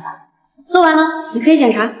下班吧？做完了，你可以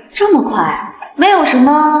检查。这么快？没有什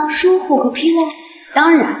么疏忽和纰漏？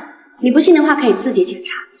当然，你不信的话可以自己检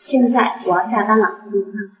查。现在我要下班了，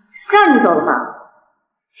让你走了吗？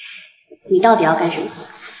你到底要干什么？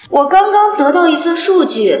我刚刚得到一份数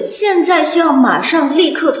据，现在需要马上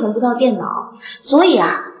立刻同步到电脑，所以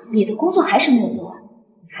啊，你的工作还是没有做完，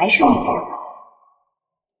还是没有下班。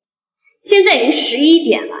现在已经11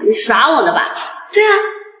点了，你耍我呢吧？对啊，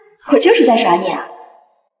我就是在耍你啊。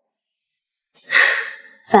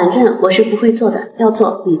反正我是不会做的，要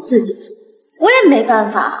做你自己做。我也没办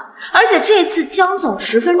法，而且这次江总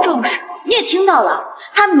十分重视，你也听到了，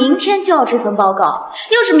他明天就要这份报告。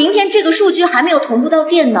要是明天这个数据还没有同步到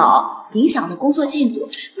电脑，影响了工作进度，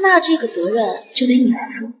那这个责任就得你来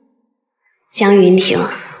负。江云婷，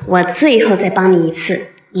我最后再帮你一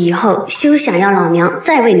次，以后休想要老娘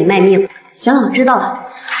再为你卖命。行了，我知道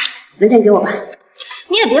了，文件给我吧。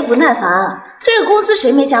你也别不耐烦，这个公司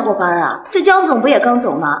谁没加过班啊？这江总不也刚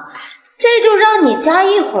走吗？这就让你加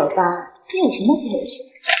一会儿班。这有什么不委屈？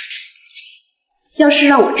要是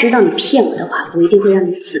让我知道你骗我的话，我一定会让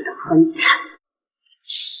你死得很惨。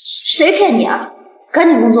谁骗你啊？赶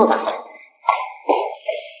紧工作吧。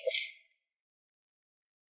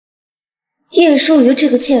叶舒瑜这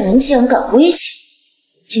个贱人竟然敢威胁，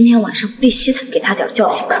今天晚上必须得给他点教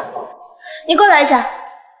训看。你过来一下，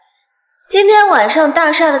今天晚上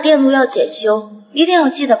大厦的电路要检修，一定要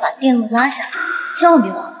记得把电路拉下来，千万别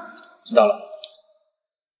忘了。知道了。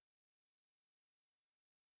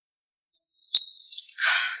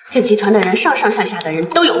这集团的人上上下下的人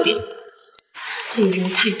都有病，这人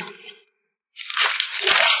太倒霉了。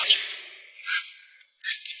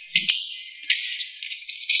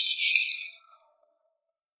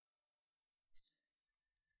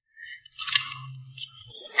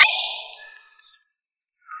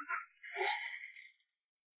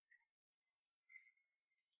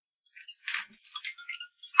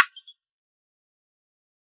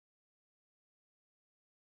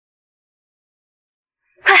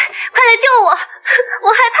快来救我！我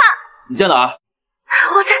害怕。你在哪儿？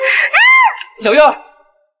我在。小月儿，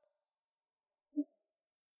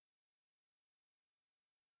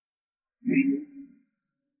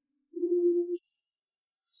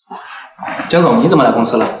江总，你怎么来公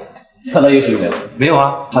司了？看到叶舒瑜没有？没有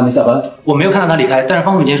啊，还没下班。我没有看到他离开，但是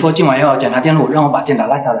方总监说今晚要检查电路，让我把电闸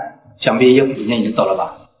拉下来。想必叶副总监已经走了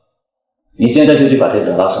吧？你现在就去把电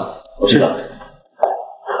闸拉上。我知道。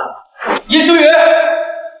叶舒瑜，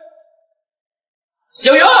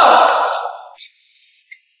小月儿，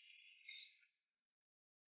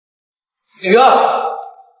小月儿，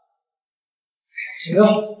小月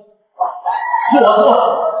儿，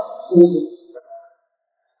是我。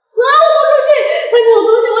我出去！快给我东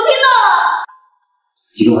西！我听到了。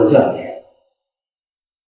激动还叫你？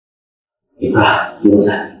你看，你都在。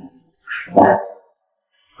来，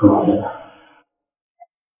跟我走吧。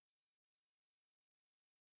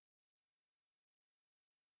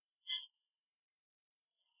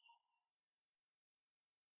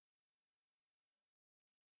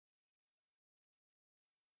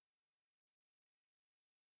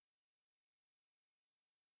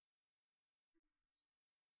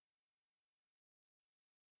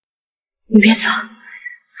你别走，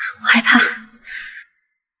我害怕。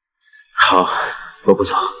好，我不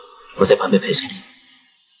走，我在旁边陪着你。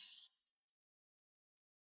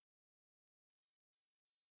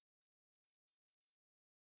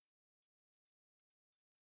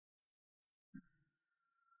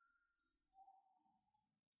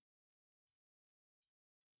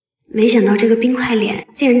没想到这个冰块脸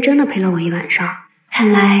竟然真的陪了我一晚上，看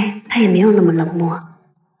来他也没有那么冷漠。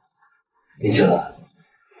你醒了。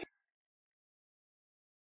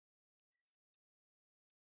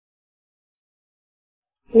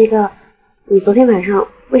那个，你昨天晚上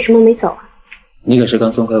为什么没走啊？你可是刚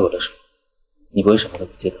松开我的手，你不会什么都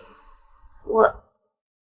不记得？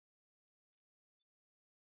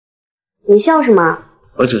你笑什么？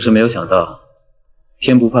我只是没有想到，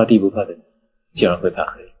天不怕地不怕的你，竟然会怕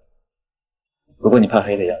黑。不过你怕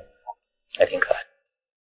黑的样子还挺可爱。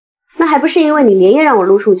那还不是因为你连夜让我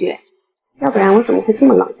录数据，要不然我怎么会这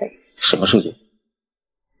么狼狈？什么数据？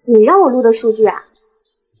你让我录的数据啊？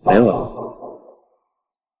没有啊。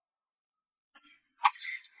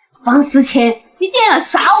王思谦，你竟然要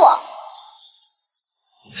杀我！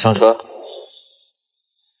上车。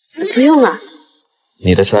不用了。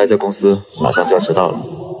你的车还在公司，马上就要迟到了。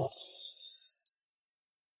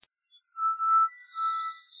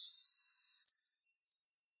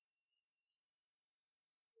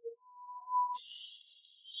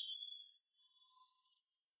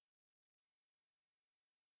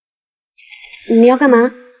你要干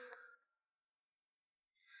嘛？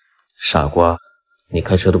傻瓜，你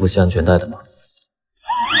开车都不系安全带的吗？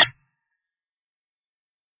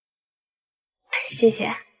谢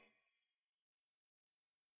谢。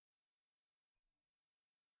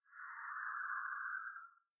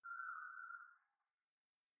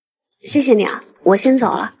谢谢你啊，我先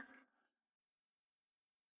走了。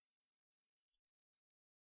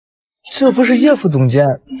这不是叶副总监，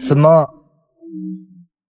怎么？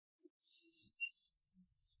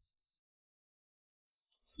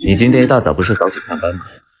你今天一大早不是早起上班吗？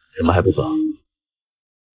怎么还不走？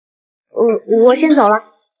我先走了。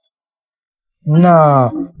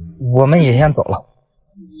那我们也先走了。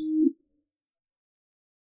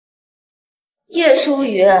叶舒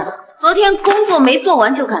雨，昨天工作没做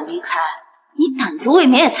完就敢离开，你胆子未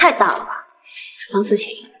免也太大了吧？方思晴，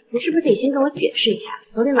你是不是得先跟我解释一下，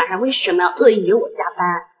昨天晚上为什么要恶意留我加班？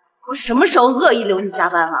我什么时候恶意留你加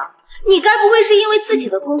班了？你该不会是因为自己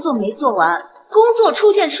的工作没做完，工作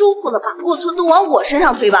出现疏忽了，把过错都往我身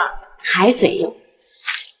上推吧？还嘴硬！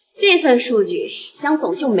这份数据江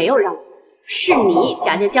总就没有让我，是你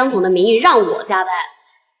假借江总的名义让我加班。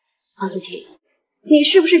方思晴，你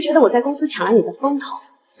是不是觉得我在公司抢了你的风头，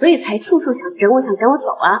所以才处处想整我，想赶我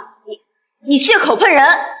走啊？你血口喷人，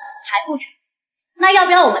还不成？那要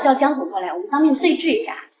不要我们叫江总过来，我们当面对质一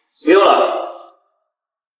下？不用了。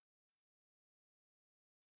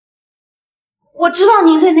我知道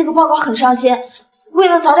您对那个报告很上心，为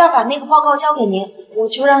了早点把那个报告交给您，我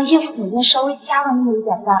就让叶副总监稍微加了那么一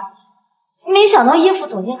点班。没想到叶副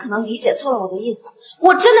总监可能理解错了我的意思，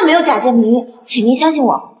我真的没有假借名义，请您相信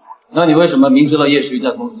我。那你为什么明知道叶时瑜在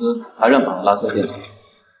公司，还让把他拉下电台？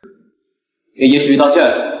给叶时瑜道歉。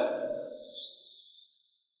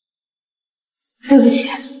对不起。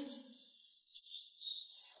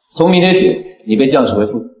从明天起，你被降职为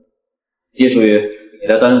副总，叶时瑜，你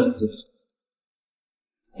来担任总经理。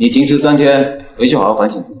你停职3天，回去好好反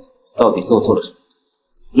省自己，到底做错了什么。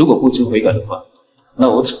如果不知悔改的话，那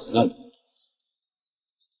我只能让你。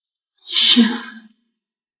是啊，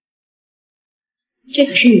这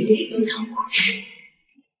可是你自己自讨苦吃。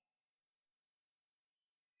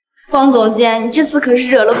方总监，你这次可是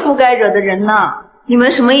惹了不该惹的人呢。你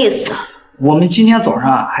们什么意思？我们今天早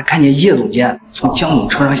上还看见叶总监从江总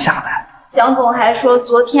车上下来，江总还说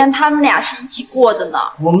昨天他们俩是一起过的呢。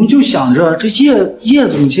我们就想着这叶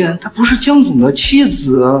总监她不是江总的妻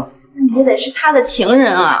子，那也得是他的情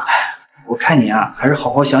人啊。我看你啊，还是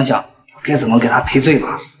好好想想该怎么给他赔罪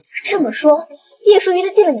吧。这么说，叶舒瑜他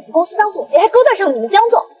进了你们公司当总监，还勾搭上了你们江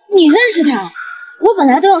总。你认识他？我本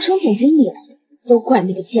来都要升总经理了，都怪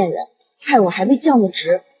那个贱人，害我还被降了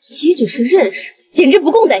职。岂止是认识，简直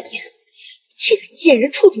不共戴天。这个贱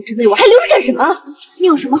人处处针对我，还留着干什么？你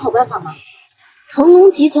有什么好办法吗？腾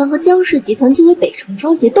龙集团和江氏集团作为北城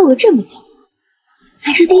庄杰斗了这么久，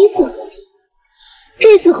还是第一次合作。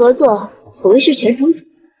这次合作可谓是全城主，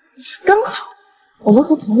刚好我们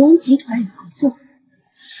和腾龙集团有合作。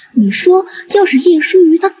你说，要是叶舒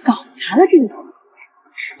瑜他搞砸了这个合作，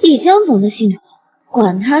以江总的性格，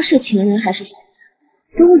管他是情人还是小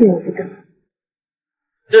三，都留不得。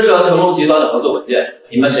这是和腾龙集团的合作文件，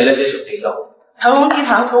你们谁来接手这个项目？腾龙集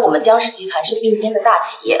团和我们江氏集团是并肩的大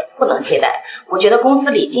企业，不能懈怠。我觉得公司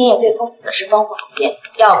里经验最丰富的是方副总监，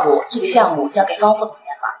要不这个项目交给方副总监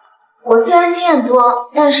吧。我虽然经验多，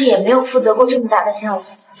但是也没有负责过这么大的项目，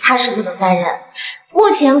他是不能担任。目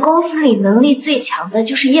前公司里能力最强的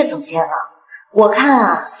就是叶总监了。我看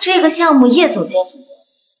啊，这个项目叶总监负责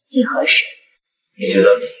最合适。你觉得？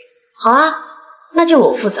好啊，那就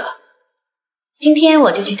我负责。今天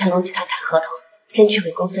我就去腾龙集团谈合同，争取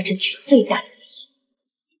为公司争取最大的利益。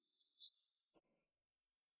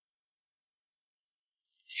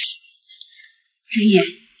陈毅，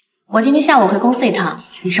我今天下午回公司一趟，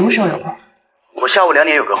你什么时候有空？我下午2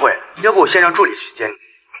点有个会，要不我先让助理去接你。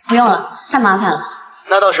不用了，太麻烦了。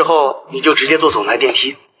那到时候你就直接坐总台电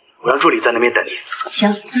梯，我让助理在那边等你。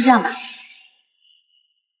行，就这样吧。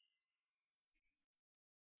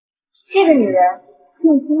这个女人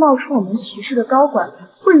近期冒充我们徐氏的高管，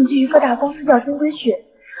混迹于各大公司钓金龟婿，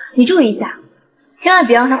你注意一下，千万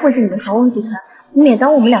别让她混进你们腾龙集团，以免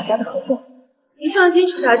耽误我们2家的合作。你放心，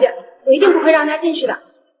楚小姐，我一定不会让她进去的。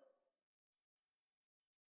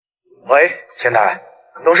喂，前台，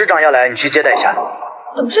董事长要来，你去接待一下。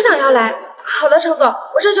董事长要来，好的，程总，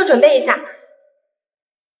我这就准备一下。叶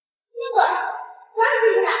总，啥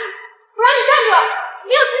事情啊？我让你站住！你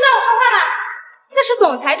没有听到我说话吗？那是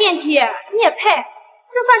总裁电梯，你也配？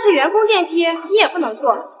就算是员工电梯，你也不能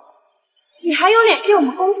坐。你还有脸进我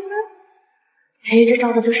们公司？陈宇，这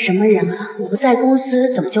招的都什么人啊？我不在公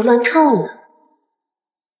司，怎么就乱套呢？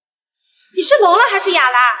你是聋了还是哑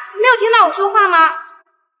了？你没有听到我说话吗？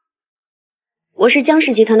我是江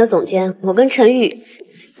氏集团的总监，我跟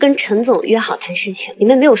陈总约好谈事情，你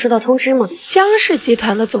们没有收到通知吗？江氏集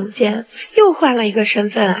团的总监又换了一个身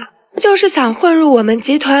份啊，就是想混入我们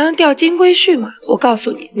集团钓金龟婿嘛。我告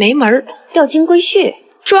诉你，没门儿！钓金龟婿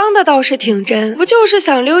装的倒是挺真，不就是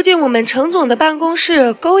想溜进我们程总的办公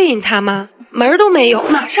室勾引他吗？门儿都没有，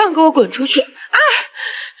马上给我滚出去！啊！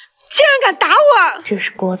竟然敢打我！真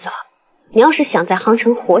是聒噪！你要是想在杭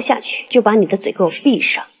城活下去，就把你的嘴给我闭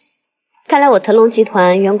上。看来我腾龙集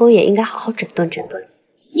团员工也应该好好整顿整顿。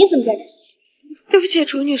你怎么在这？对不起，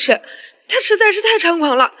楚女士，他实在是太猖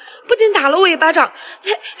狂了，不仅打了我一巴掌，还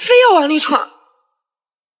非要往里闯。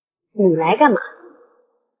你来干嘛？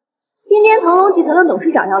今天腾龙集团的董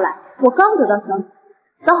事长要来，我刚得到消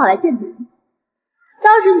息，刚好来见见你。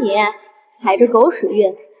倒是你踩着狗屎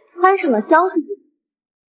运攀上了江氏集团。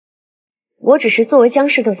我只是作为江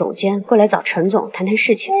氏的总监过来找陈总谈谈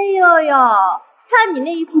事情。哎呦呦，看你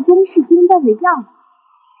那一副公事公办的样子，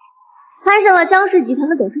攀上了江氏集团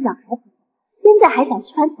的董事长还不够，现在还想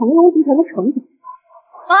去攀腾龙集团的程总。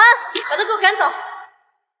保安，把他给我赶走。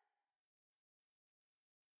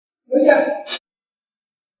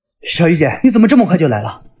小鱼姐，你怎么这么快就来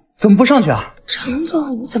了？怎么不上去啊？程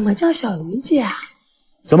总怎么叫小鱼姐啊？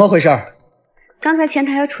怎么回事？刚才前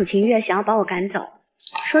台有楚晴月想要把我赶走，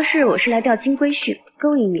说是我是来钓金龟婿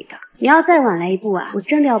勾引你的，你要再晚来一步啊，我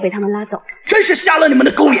真的要被他们拉走。真是瞎了你们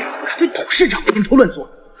的狗眼，还对董事长评头论足，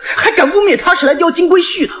还敢污蔑他是来钓金龟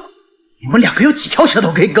婿的，你们两个有几条舌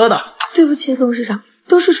头可以割的？对不起，董事长，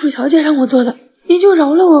都是楚小姐让我做的，您就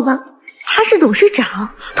饶了我吧。他是董事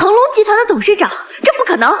长，腾龙集团的董事长，这不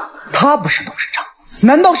可能。他不是董事长，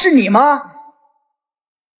难道是你吗？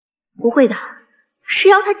不会的，石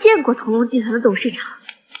瑶他见过腾龙集团的董事长。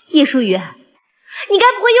叶舒雨，你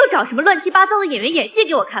该不会又找什么乱七八糟的演员演戏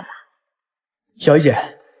给我看吧？小鱼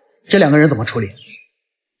姐，这两个人怎么处理？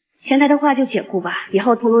前台的话就解雇吧，以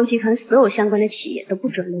后腾龙集团所有相关的企业都不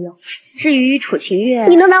准录用。至于楚晴月，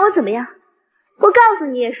你能拿我怎么样？我告诉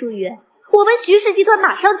你，叶舒雨，我们徐氏集团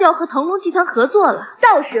马上就要和腾龙集团合作了，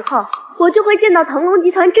到时候我就会见到腾龙集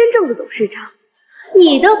团真正的董事长。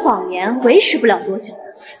你的谎言维持不了多久，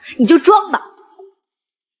你就装吧。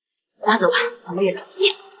拉走吧，唐月长。你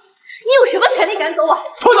有什么权利赶走我？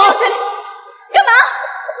拖走！有权利干嘛？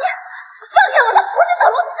你放开我的，不是腾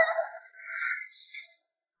龙集团。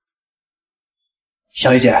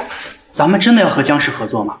小鱼姐，咱们真的要和江氏合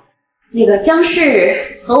作吗？那个江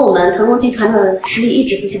氏和我们腾龙集团的实力一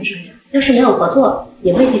直不相上下，要是没有合作，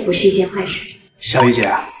也未必不是一件坏事。小鱼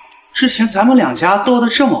姐，之前咱们两家斗得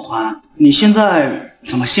这么欢，你现在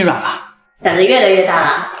怎么心软了？胆子越来越大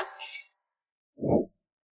了。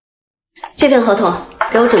这份合同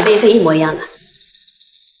给我准备一份一模一样的。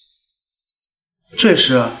这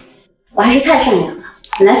是？我还是太善良了，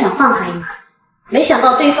本来想放他一马，没想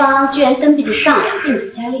到对方居然跟着上梁，变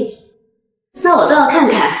本加厉。那我倒要看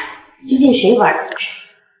看究竟谁玩的谁。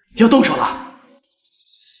要动手了，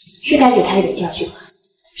是该给他一点教训了，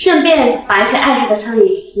顺便把一些碍事的苍蝇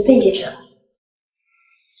一并给折了。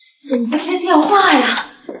怎么不接电话呀？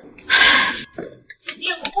接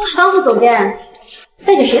电话！方副总监，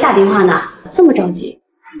在给谁打电话呢？这么着急，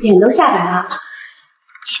脸都吓白了。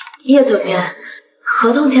叶总监，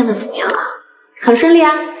合同签的怎么样了？很顺利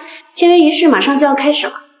啊，签约仪式马上就要开始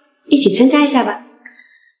了，一起参加一下吧。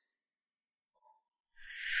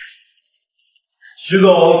徐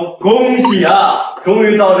总，恭喜啊！终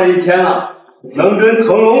于到这一天了，能跟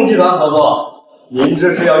腾龙集团合作，您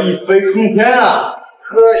这是要一飞冲天啊！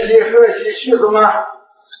贺喜贺喜，徐总啊！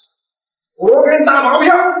我敢打保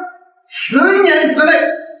票，10年之内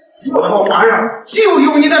富豪榜上就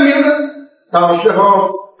有你的名字，到时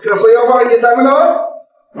候可不要忘记咱们了。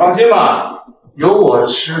放心吧，有我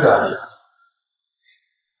吃的。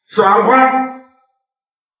爽快！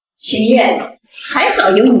秦月，还好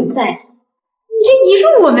有你在。你这一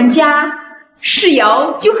入我们家，世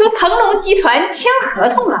瑶就和腾龙集团签合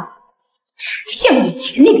同了。像以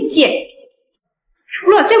前那个贱人，除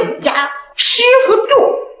了在我们家吃和住，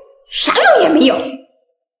啥用也没有。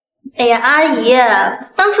哎呀，阿姨，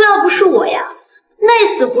当初要不是我呀，那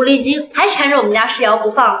死狐狸精还缠着我们家世瑶不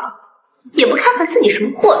放呢，也不看看自己什么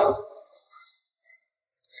货色。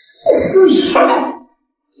舒雨，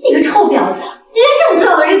你个臭婊子，今天这么重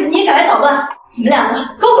要的日子你也敢来捣乱？你们两个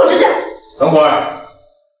给我滚出去！等会儿，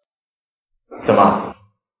怎么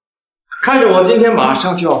看着我今天马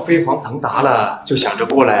上就要飞黄腾达了，就想着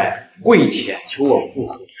过来跪舔求我复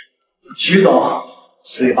合？徐总，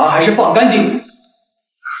嘴巴还是放干净点。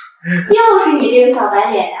又是你这个小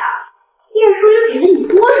白脸呀！叶舒雨给了你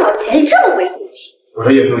多少钱，你这么唯恐惧？我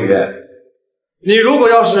说叶舒雨，你如果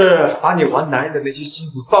要是把你玩男人的那些心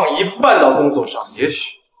思放一半到工作上，也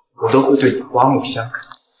许我都会对你刮目相看。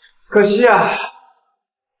可惜啊，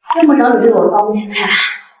用不着你对我刮目相看，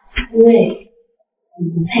因为你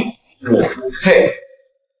不配。我不配？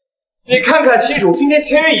你看看清楚，今天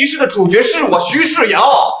签约仪式的主角是我徐世瑶。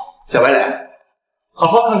小白脸，好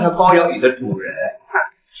好看看包养你的主人，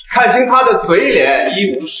看清他的嘴脸，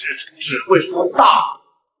一无是处，只会说大。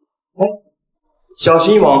小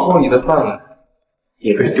心往后你的饭碗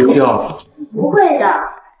也被丢掉了。不会的，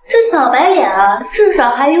这小白脸啊，至少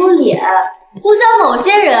还有脸，不像某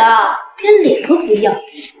些人啊，连脸都不要。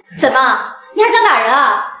怎么，你还想打人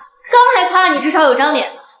啊？刚还夸你至少有张脸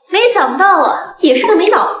呢，没想到啊，也是个没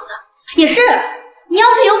脑子的。也是，你要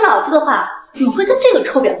是有脑子的话，怎么会跟这个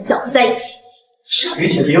臭婊子搅和在一起？小鱼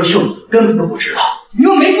姐的优秀，你根本都不知道。你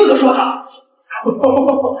又没资格说她。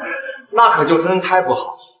那可就真太不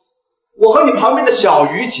好意思。我和你旁边的小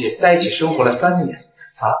鱼姐在一起生活了3年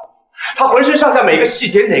啊，她浑身上下每个细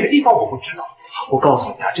节哪个地方我不知道。我告诉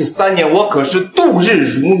你啊，这3年我可是度日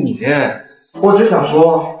如年。我只想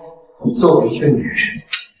说，你作为一个女人，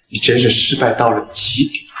你真是失败到了极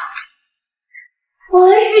点。我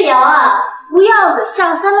和世瑶啊，不要个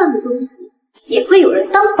下三滥的东西，也会有人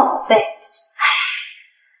当宝贝。唉，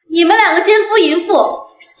你们2个奸夫淫妇，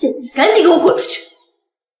现在赶紧给我滚出去！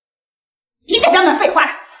你再张嘴废话，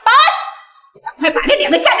保安，赶快把这2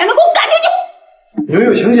个下贱人给我赶出去！你们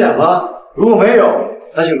有请柬吗？如果没有，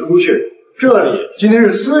那请出去。这里今天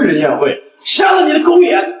是私人宴会，瞎了你的狗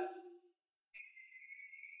眼！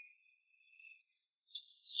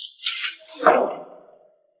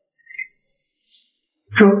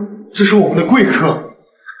这是我们的贵客。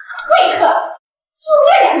贵客？就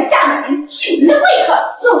这2个下等人，你的贵客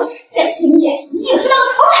就是这请柬一定是他们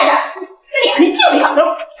偷来的，这2人就是小偷，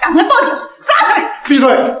赶快报警抓他们！闭嘴！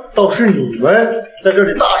倒是你们在这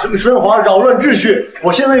里大声喧哗，扰乱秩序。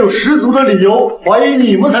我现在有十足的理由怀疑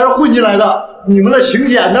你们才是混进来的。你们的请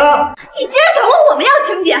柬呢？你竟然敢问我们要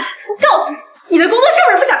请柬！我告诉你，你的工作是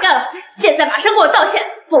不是不想干了？现在马上给我道歉，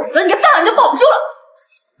否则你这饭碗就保不住了！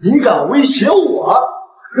你敢威胁我？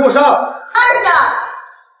给我上！二长，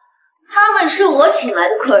他们是我请来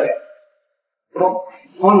的客人。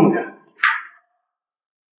方女人，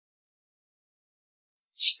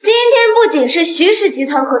今天不仅是徐氏集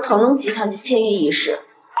团和腾龙集团的签约仪式，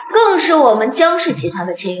更是我们江氏集团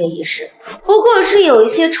的签约仪式。不过是有一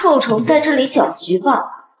些臭虫在这里搅局罢了。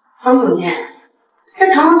方主任，这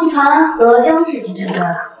腾龙集团和江氏集团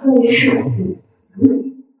的婚仪式，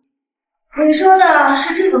你说的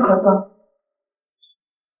是这个合作？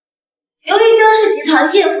由于江氏集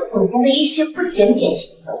团叶副总监的一些不检点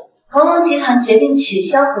行为，腾龙集团决定取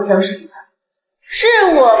消和江氏集团。是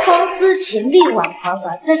我方思勤力挽狂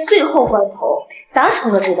澜，在最后关头达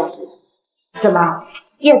成了这段合作。怎么，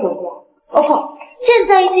叶总监？哦不，现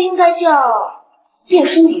在应该叫叶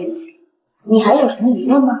舒云。你还有什么疑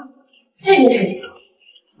问吗？这个事情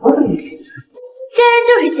我怎么不知道？贱人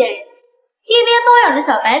就是贱人，一边包养着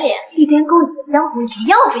小白脸，一边勾引着江总，你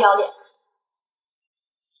要不要脸？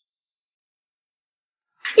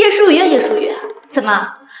叶舒云，叶舒云，怎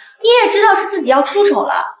么你也知道是自己要出手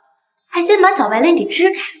了，还先把小白脸给支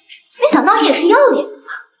开？没想到你也是要脸的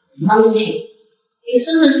嘛！方思晴，你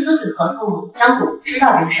是不是私毁合同？江总知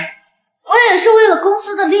道这个事儿？我也是为了公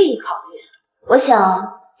司的利益考虑，我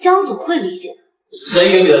想江总会理解的。谁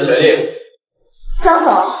给你的权利？江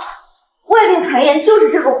总，外面传言就是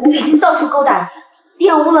这个狐狸精到处勾搭你，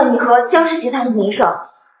玷污了你和江氏集团的名声。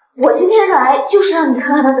我今天来就是让你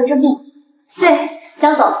看看他的真面目。对，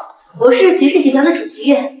江总，我是徐氏集团的主席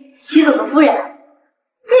月，徐总的夫人。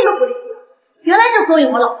这个狐狸精原来就勾引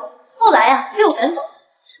我老公，后来呀被我赶走了，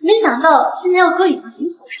没想到现在要勾引到您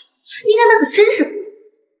头上，您看那可真是不对。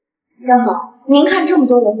江总，您看这么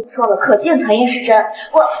多人说了，可见传言是真。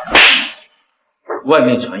外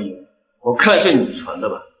面传言，我看是你传的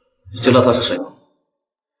吧？你知道他是谁吗？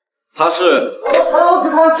他是我们腾龙集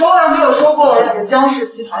团从来没有说过要给江氏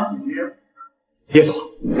集团履约。叶总，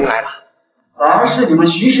您来了。反而是你们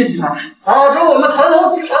徐氏集团打着我们腾龙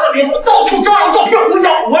集团的名头，到处招摇撞骗、狐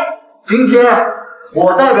假虎威。今天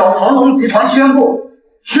我代表腾龙集团宣布，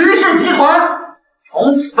徐氏集团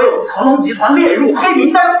从此被我腾龙集团列入黑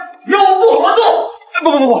名单，永不合作。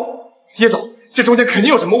不，叶总，这中间肯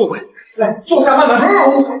定有什么误会。来，坐下慢慢说。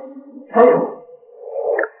还有，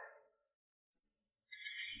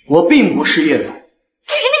我并不是叶总，你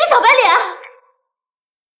是那个小白脸。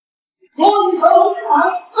我是腾龙集团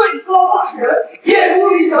最高发起人叶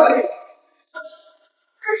如雨小姐。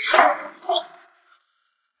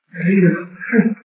是。